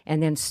you?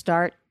 And then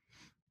start.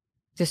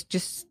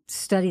 Just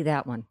study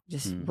that one.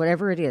 Just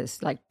whatever it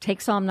is. Like, take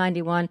Psalm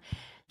 91,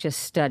 just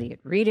study it.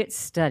 Read it,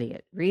 study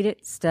it. Read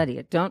it, study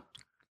it. Don't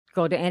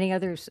go to any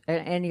other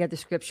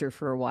scripture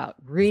for a while.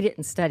 Read it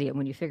and study it.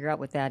 When you figure out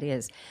what that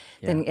is,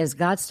 then as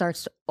God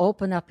starts to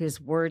open up his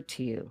word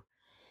to you,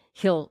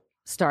 he'll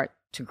start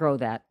to grow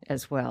that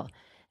as well.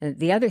 And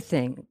the other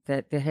thing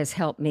that has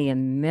helped me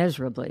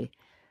immeasurably,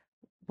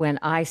 when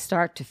I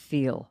start to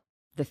feel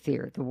the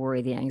fear, the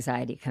worry, the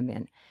anxiety come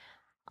in,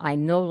 I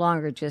no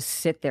longer just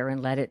sit there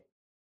and let it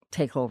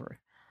take over.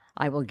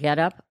 I will get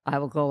up. I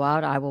will go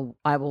out. I will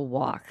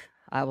walk.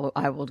 I will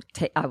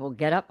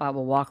get up. I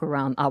will walk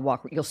around. I'll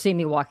walk. You'll see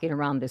me walking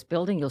around this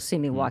building. You'll see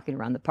me walking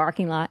around the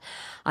parking lot.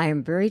 I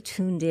am very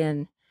tuned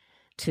in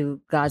to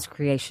God's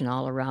creation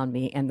all around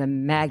me and the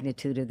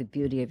magnitude of the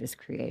beauty of His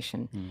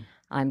creation.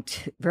 I'm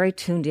very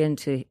tuned in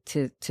to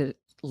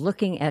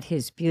looking at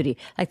His beauty.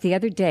 Like the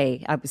other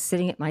day, I was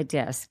sitting at my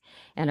desk,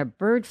 and a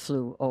bird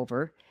flew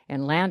over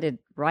and landed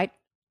right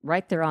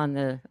there on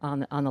the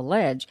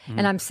ledge,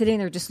 and I'm sitting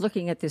there just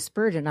looking at this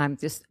bird, and I'm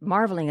just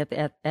marveling at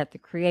the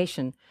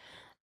creation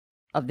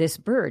of this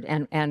bird,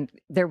 and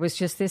there was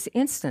just this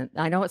instant.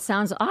 I know it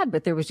sounds odd,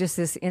 but there was just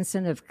this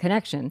instant of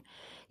connection,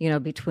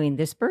 between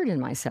this bird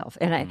and myself,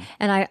 and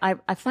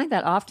I find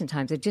that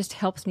oftentimes it just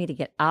helps me to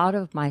get out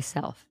of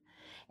myself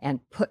and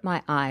put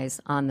my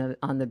eyes on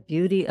the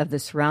beauty of the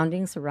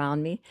surroundings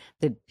around me,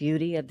 the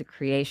beauty of the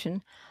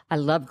creation. I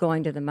love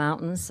going to the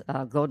mountains,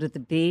 go to the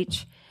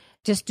beach.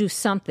 Just do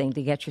something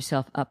to get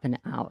yourself up and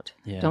out.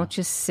 Yeah. Don't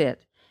just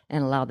sit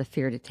and allow the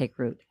fear to take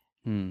root.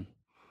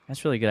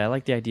 That's really good. I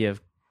like the idea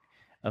of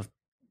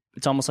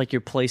it's almost like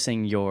you're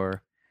placing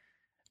your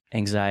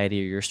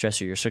anxiety or your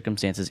stress or your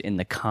circumstances in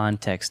the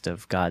context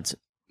of God's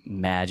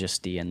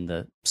majesty and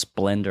the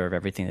splendor of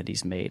everything that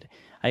He's made.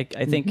 I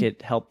think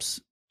it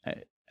helps.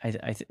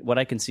 What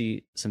I can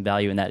see some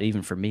value in that,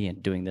 even for me,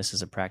 in doing this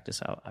as a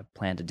practice I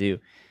plan to do,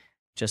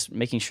 just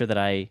making sure that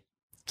I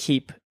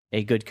keep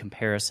a good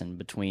comparison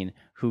between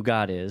who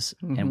God is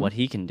and what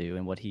He can do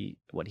and what He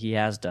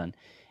has done,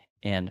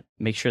 and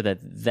make sure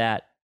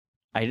that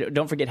I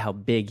don't forget how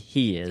big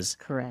He is.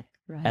 Correct.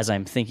 Right. As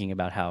I'm thinking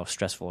about how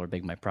stressful or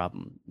big my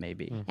problem may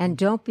be. And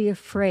don't be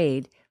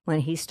afraid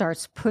when He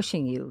starts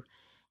pushing you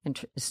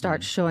and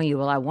starts showing you,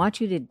 well, I want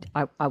you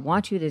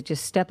to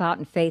just step out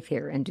in faith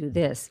here and do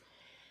this.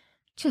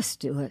 Just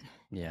do it.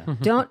 Yeah.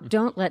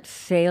 Don't let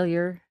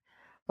failure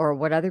or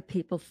what other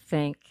people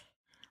think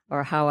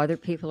or how other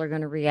people are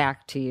going to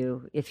react to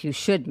you if you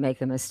should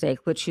make a mistake,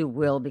 which you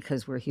will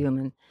because we're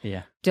human.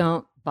 Yeah.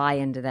 Don't buy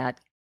into that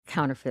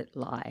counterfeit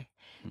lie,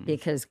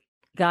 because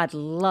God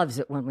loves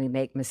it when we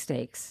make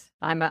mistakes.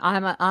 I'm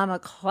a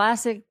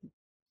classic.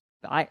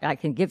 I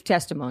can give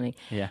testimony.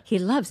 Yeah. He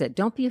loves it.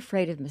 Don't be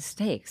afraid of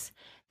mistakes.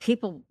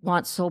 People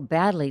want so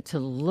badly to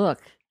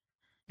look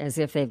as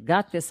if they've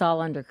got this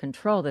all under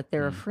control that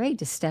they're afraid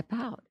to step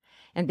out.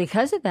 And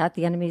because of that,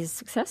 the enemy is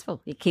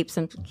successful. He keeps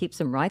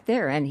them right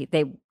there, and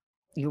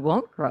you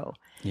won't grow.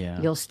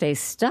 Yeah. You'll stay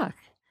stuck.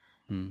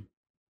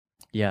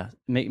 Yeah.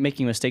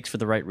 Making mistakes for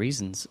the right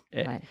reasons.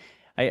 Right.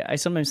 I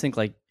sometimes think,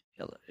 like,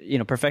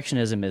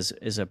 perfectionism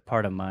is a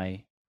part of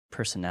my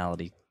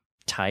personality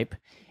type.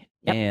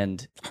 Yep.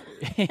 And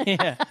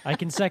yeah. I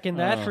can second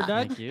that for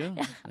Doug. Thank you.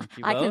 Thank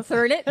you I can both.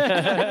 third it.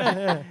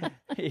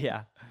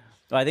 Yeah.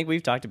 Well, I think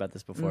we've talked about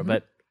this before,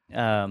 but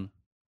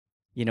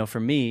for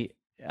me,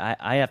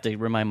 I have to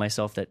remind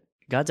myself that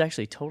God's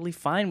actually totally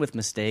fine with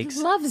mistakes.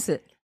 He loves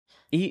it.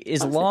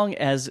 As long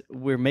as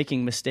we're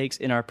making mistakes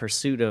in our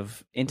pursuit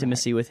of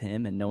intimacy with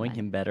Him and knowing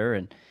Him better,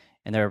 and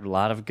there are a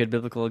lot of good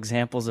biblical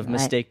examples of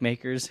mistake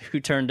makers who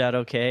turned out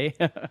okay.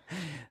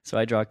 So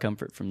I draw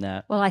comfort from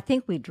that. Well, I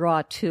think we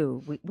draw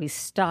too. We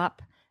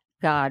stop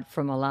God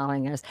from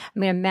allowing us. I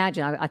mean,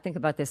 imagine, I think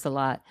about this a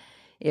lot.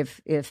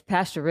 If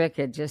Pastor Rick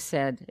had just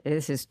said,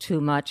 this is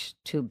too much,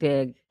 too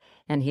big,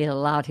 and he had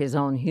allowed his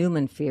own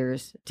human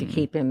fears to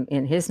keep him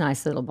in his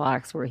nice little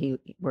box where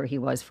he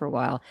was for a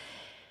while,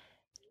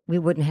 we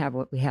wouldn't have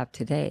what we have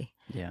today.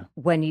 Yeah.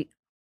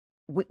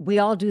 We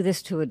all do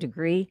this to a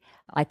degree.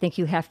 I think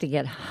you have to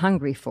get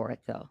hungry for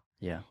it, though.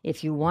 Yeah.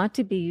 If you want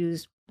to be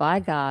used by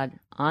God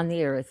on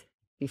the earth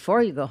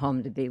before you go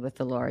home to be with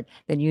the Lord,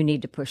 then you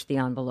need to push the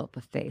envelope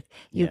of faith.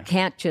 You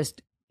can't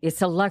just,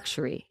 it's a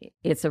luxury.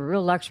 It's a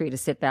real luxury to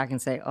sit back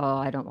and say, oh,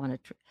 I don't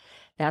want to,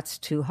 that's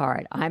too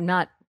hard. I'm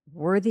not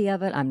worthy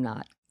of it. I'm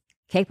not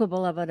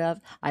capable of it.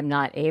 I'm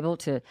not able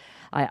to,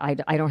 I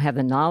don't have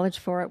the knowledge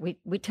for it.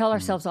 We tell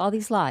ourselves all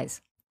these lies.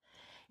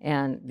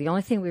 And the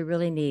only thing we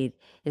really need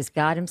is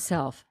God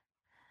Himself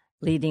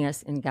leading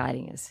us and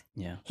guiding us.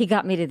 Yeah. He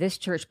got me to this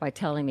church by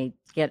telling me,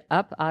 get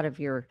up out of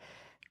your,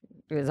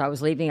 as I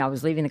was leaving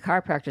the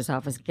chiropractor's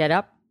office, get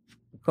up,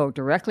 go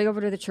directly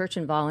over to the church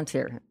and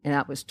volunteer. And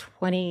that was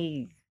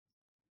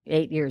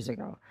 28 years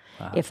ago.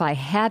 Wow. If I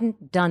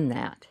hadn't done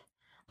that,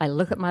 I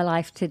look at my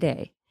life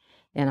today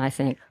and I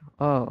think,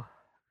 oh,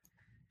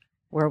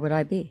 where would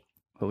I be?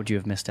 What would you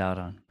have missed out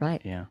on?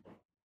 Right. Yeah.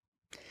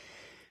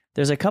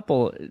 There's a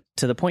couple,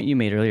 to the point you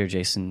made earlier,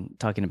 Jason,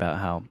 talking about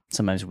how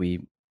sometimes we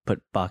put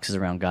boxes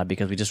around God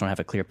because we just don't have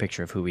a clear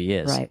picture of who He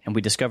is. Right. And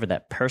we discovered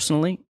that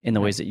personally in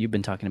the ways that you've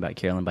been talking about,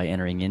 Carolyn, by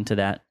entering into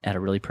that at a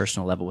really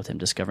personal level with Him,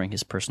 discovering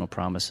His personal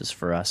promises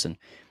for us and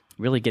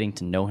really getting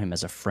to know Him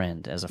as a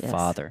friend, as a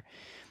father.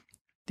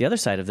 The other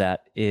side of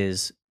that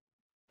is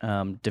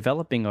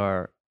developing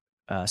our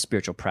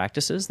spiritual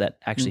practices that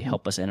actually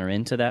help us enter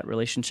into that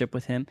relationship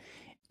with Him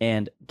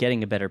and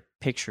getting a better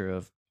picture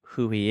of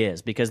who He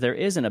is, because there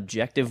is an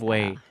objective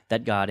way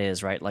that God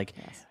is, right? Like,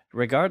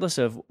 regardless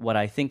of what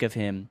I think of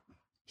Him,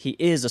 he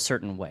is a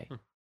certain way.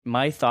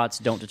 My thoughts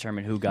don't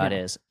determine who God No.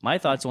 is. My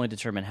thoughts only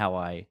determine how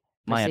my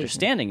Perceive him.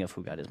 understanding of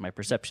who God is, my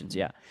perceptions.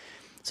 Yeah.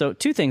 So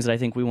two things that I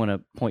think we want to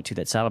point to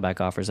that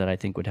Saddleback offers that I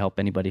think would help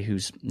anybody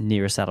who's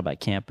near a Saddleback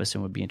campus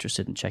and would be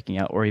interested in checking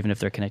out, or even if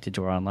they're connected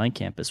to our online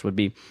campus, would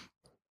be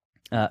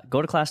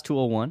go to class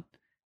 201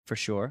 for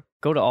sure.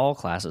 Go to all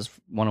classes,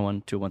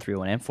 101, 201,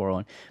 301, and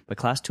 401. But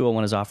class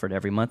 201 is offered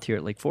every month here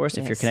at Lake Forest.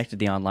 If you're Yes. connected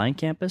to the online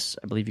campus,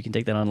 I believe you can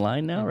take that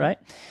online now, right?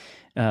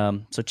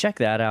 So check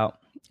that out.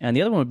 And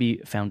the other one would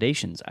be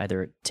Foundations.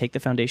 Either take the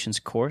Foundations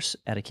course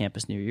at a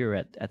campus near you or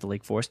at the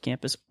Lake Forest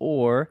campus,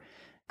 or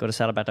go to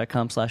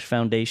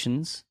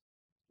saddleback.com/foundations.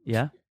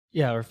 Yeah?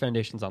 Yeah, or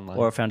Foundations Online.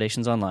 Or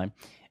Foundations Online.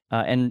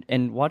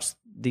 And watch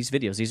these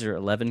videos. These are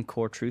 11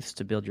 core truths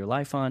to build your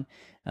life on.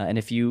 And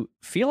if you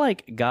feel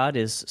like God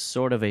is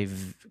sort of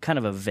kind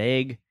of a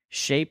vague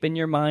shape in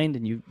your mind,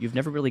 and you've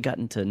never really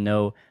gotten to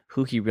know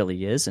who he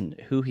really is and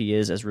who he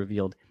is as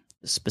revealed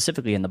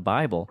specifically in the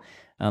Bible,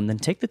 then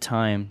take the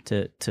time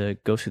to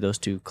go through those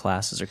two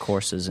classes or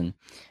courses and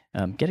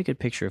get a good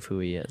picture of who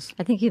he is.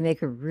 I think you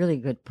make a really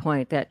good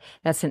point.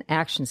 That's an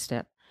action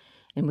step,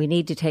 and we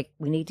need to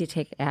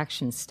take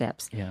action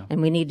steps. Yeah.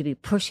 And we need to be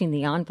pushing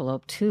the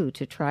envelope too,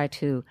 to try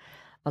to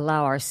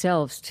allow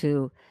ourselves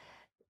to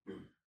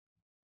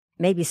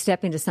maybe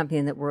step into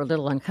something that we're a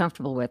little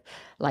uncomfortable with,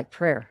 like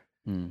prayer.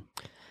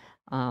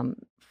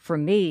 For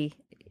me,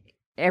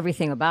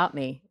 everything about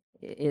me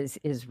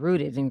is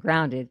rooted and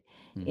grounded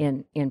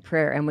in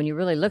prayer. And when you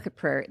really look at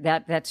prayer,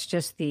 that's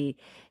just the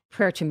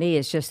prayer to me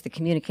is just the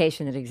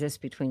communication that exists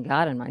between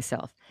God and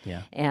myself.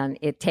 Yeah. And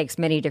it takes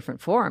many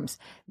different forms.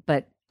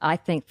 But I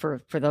think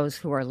for those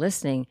who are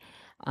listening,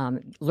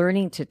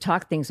 learning to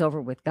talk things over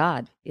with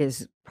God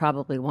is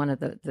probably one of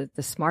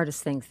the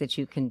smartest things that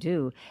you can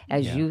do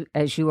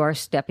as you are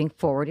stepping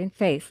forward in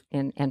faith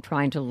and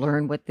trying to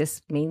learn what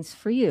this means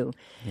for you.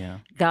 Yeah.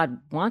 God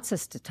wants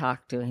us to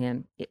talk to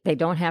him. They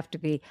don't have to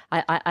be.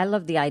 I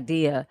love the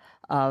idea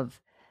of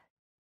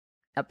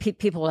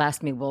people will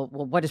ask me, well,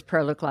 what does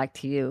prayer look like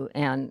to you?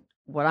 And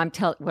what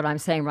I'm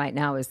saying right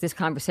now is this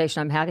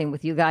conversation I'm having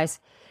with you guys,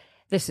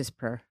 this is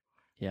prayer.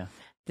 Yeah.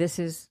 This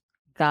is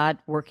God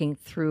working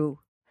through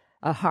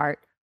a heart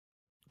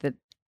that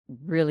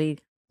really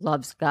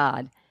loves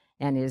God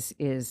and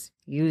is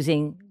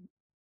using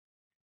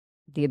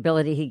the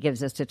ability he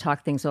gives us to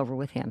talk things over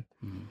with him.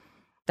 Mm-hmm.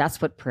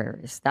 That's what prayer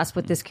is. That's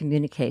what this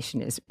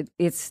communication is.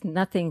 It's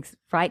nothing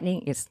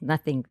frightening. It's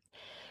nothing.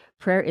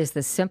 Prayer is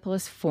the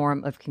simplest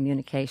form of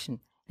communication,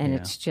 and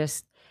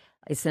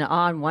it's an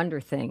awe and wonder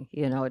thing.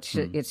 You know,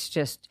 it's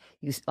just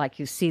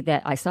you see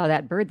that. I saw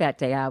that bird that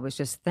day. I was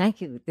just,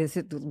 thank you.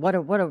 What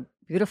a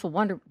beautiful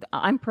wonder.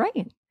 I'm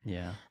praying.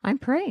 Yeah, I'm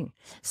praying.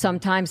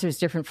 Sometimes there's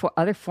different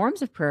other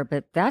forms of prayer,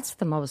 but that's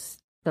the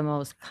most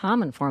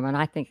common form. And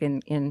I think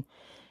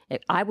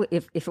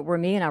if it were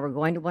me and I were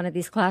going to one of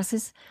these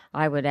classes,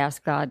 I would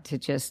ask God to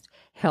just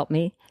help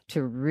me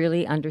to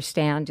really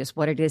understand just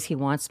what it is he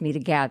wants me to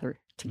gather,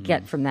 to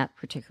get from that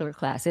particular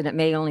class. And it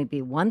may only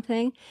be one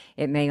thing.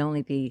 It may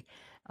only be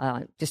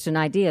just an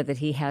idea that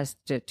he has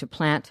to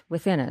plant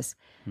within us.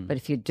 But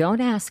if you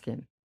don't ask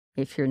him,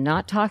 if you're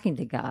not talking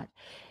to God,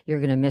 you're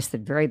going to miss the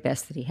very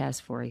best that he has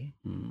for you.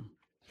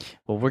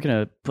 Well, we're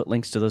going to put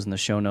links to those in the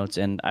show notes,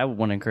 and I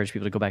want to encourage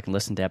people to go back and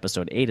listen to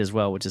episode 8 as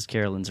well, which is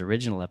Carolyn's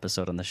original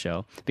episode on the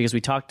show, because we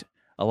talked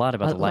a lot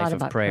about the life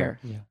of prayer.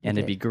 Yeah, and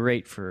it'd be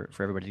great for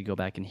everybody to go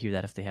back and hear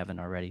that if they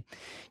haven't already.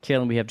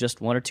 Carolyn, we have just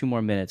 1 or 2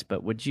 more minutes,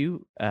 but would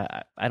you,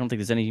 I don't think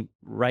there's any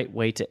right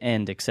way to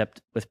end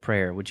except with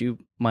prayer. Would you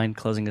mind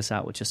closing us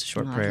out with just a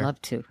short prayer? I'd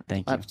love to.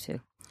 Thank you. Love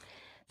to.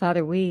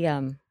 Father, we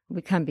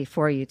come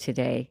before you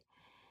today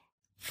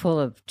full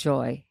of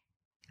joy,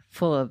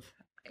 full of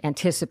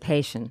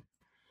anticipation,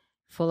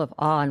 full of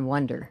awe and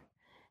wonder,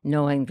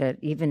 knowing that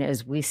even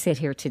as we sit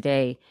here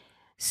today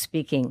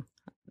speaking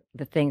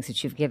the things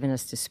that you've given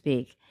us to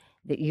speak,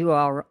 that you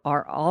are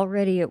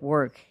already at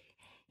work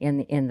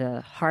in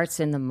the hearts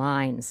and the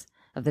minds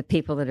of the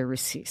people that are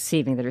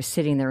receiving, that are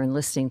sitting there and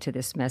listening to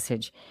this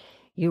message.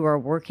 You are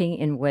working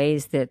in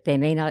ways that they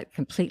may not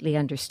completely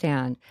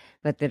understand,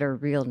 but that are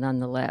real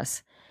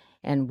nonetheless.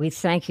 And we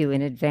thank you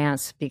in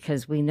advance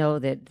because we know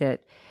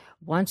that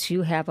once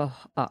you have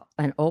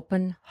an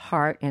open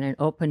heart and an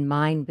open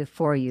mind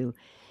before you,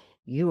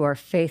 you are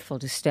faithful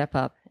to step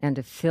up and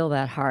to fill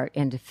that heart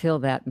and to fill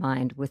that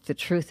mind with the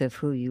truth of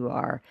who you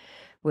are,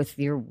 with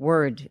your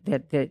word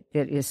that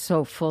is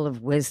so full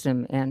of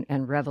wisdom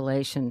and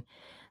revelation.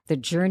 The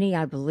journey,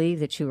 I believe,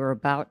 that you are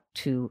about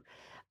to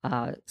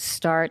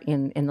start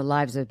in the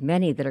lives of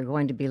many that are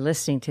going to be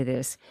listening to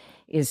this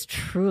is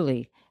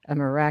truly a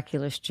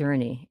miraculous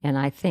journey. And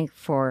I think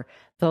for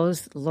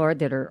those, Lord,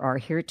 that are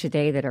here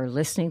today that are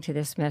listening to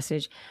this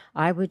message,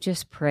 I would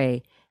just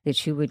pray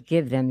that you would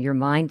give them your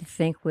mind to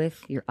think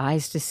with, your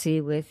eyes to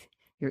see with,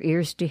 your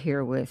ears to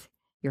hear with,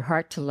 your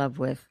heart to love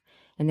with,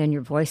 and then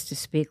your voice to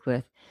speak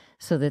with,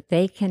 so that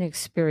they can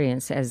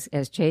experience,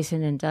 as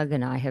Jason and Doug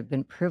and I have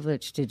been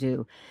privileged to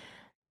do,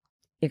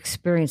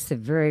 experience the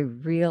very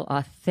real,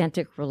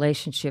 authentic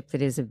relationship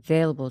that is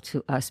available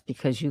to us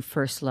because you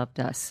first loved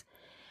us.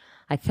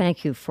 I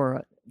thank you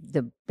for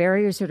the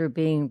barriers that are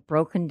being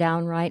broken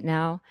down right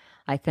now.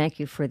 I thank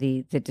you for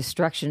the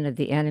destruction of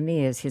the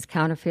enemy as his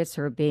counterfeits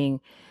are being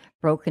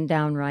broken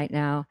down right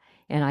now.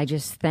 And I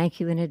just thank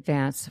you in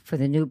advance for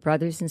the new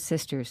brothers and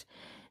sisters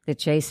that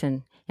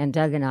Jason and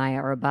Doug and I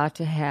are about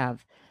to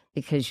have,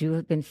 because you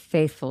have been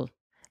faithful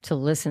to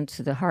listen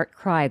to the heart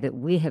cry that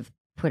we have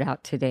put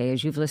out today,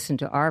 as you've listened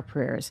to our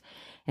prayers,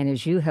 and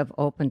as you have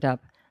opened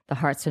up the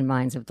hearts and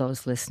minds of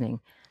those listening.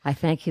 I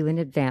thank you in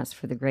advance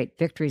for the great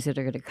victories that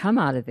are going to come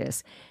out of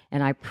this.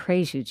 And I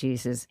praise you,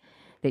 Jesus,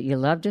 that you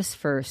loved us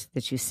first,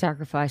 that you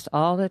sacrificed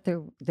all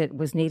that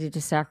was needed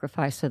to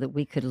sacrifice so that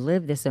we could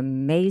live this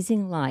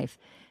amazing life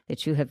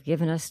that you have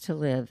given us to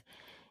live.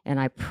 And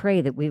I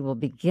pray that we will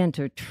begin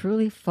to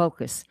truly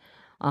focus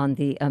on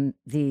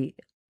the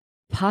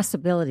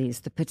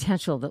possibilities, the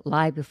potential that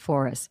lie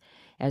before us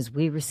as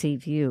we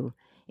receive you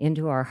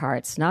into our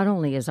hearts, not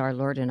only as our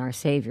Lord and our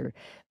Savior,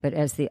 but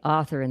as the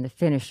author and the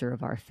finisher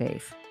of our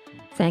faith.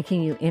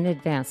 Thanking you in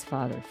advance,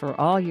 Father, for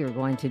all you're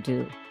going to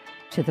do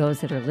to those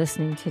that are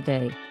listening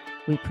today.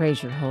 We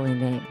praise your holy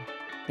name.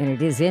 And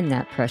it is in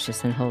that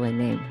precious and holy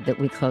name that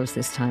we close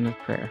this time of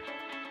prayer.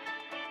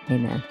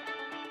 Amen.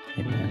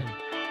 Amen.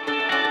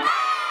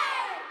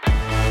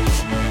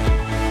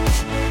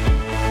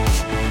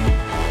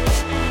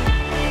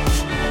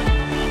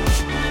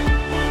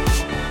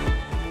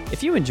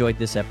 If you enjoyed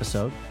this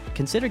episode,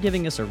 consider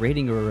giving us a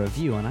rating or a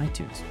review on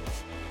iTunes.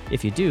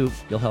 If you do,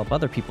 you'll help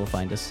other people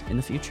find us in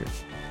the future.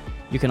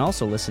 You can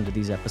also listen to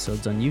these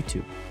episodes on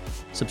YouTube.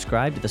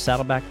 Subscribe to the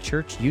Saddleback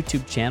Church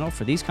YouTube channel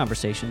for these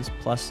conversations,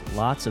 plus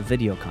lots of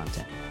video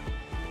content.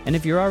 And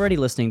if you're already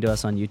listening to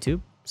us on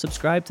YouTube,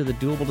 subscribe to the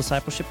Doable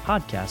Discipleship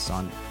podcasts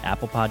on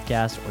Apple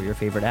Podcasts or your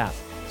favorite app,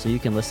 so you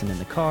can listen in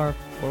the car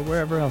or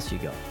wherever else you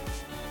go.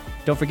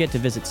 Don't forget to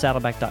visit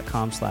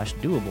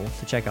saddleback.com/doable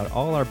to check out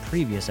all our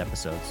previous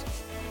episodes.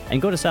 And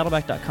go to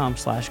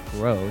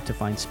saddleback.com/grow to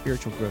find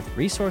spiritual growth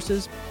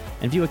resources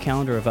and view a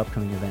calendar of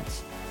upcoming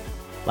events.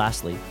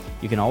 Lastly,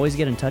 you can always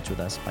get in touch with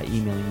us by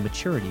emailing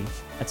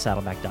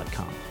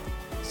maturity@saddleback.com.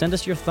 Send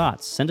us your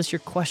thoughts, send us your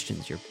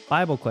questions, your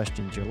Bible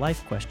questions, your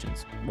life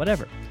questions,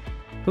 whatever.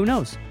 Who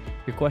knows?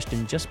 Your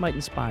question just might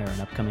inspire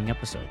an upcoming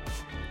episode.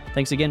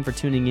 Thanks again for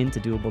tuning in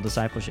to Doable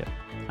Discipleship.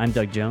 I'm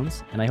Doug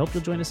Jones, and I hope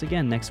you'll join us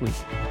again next week.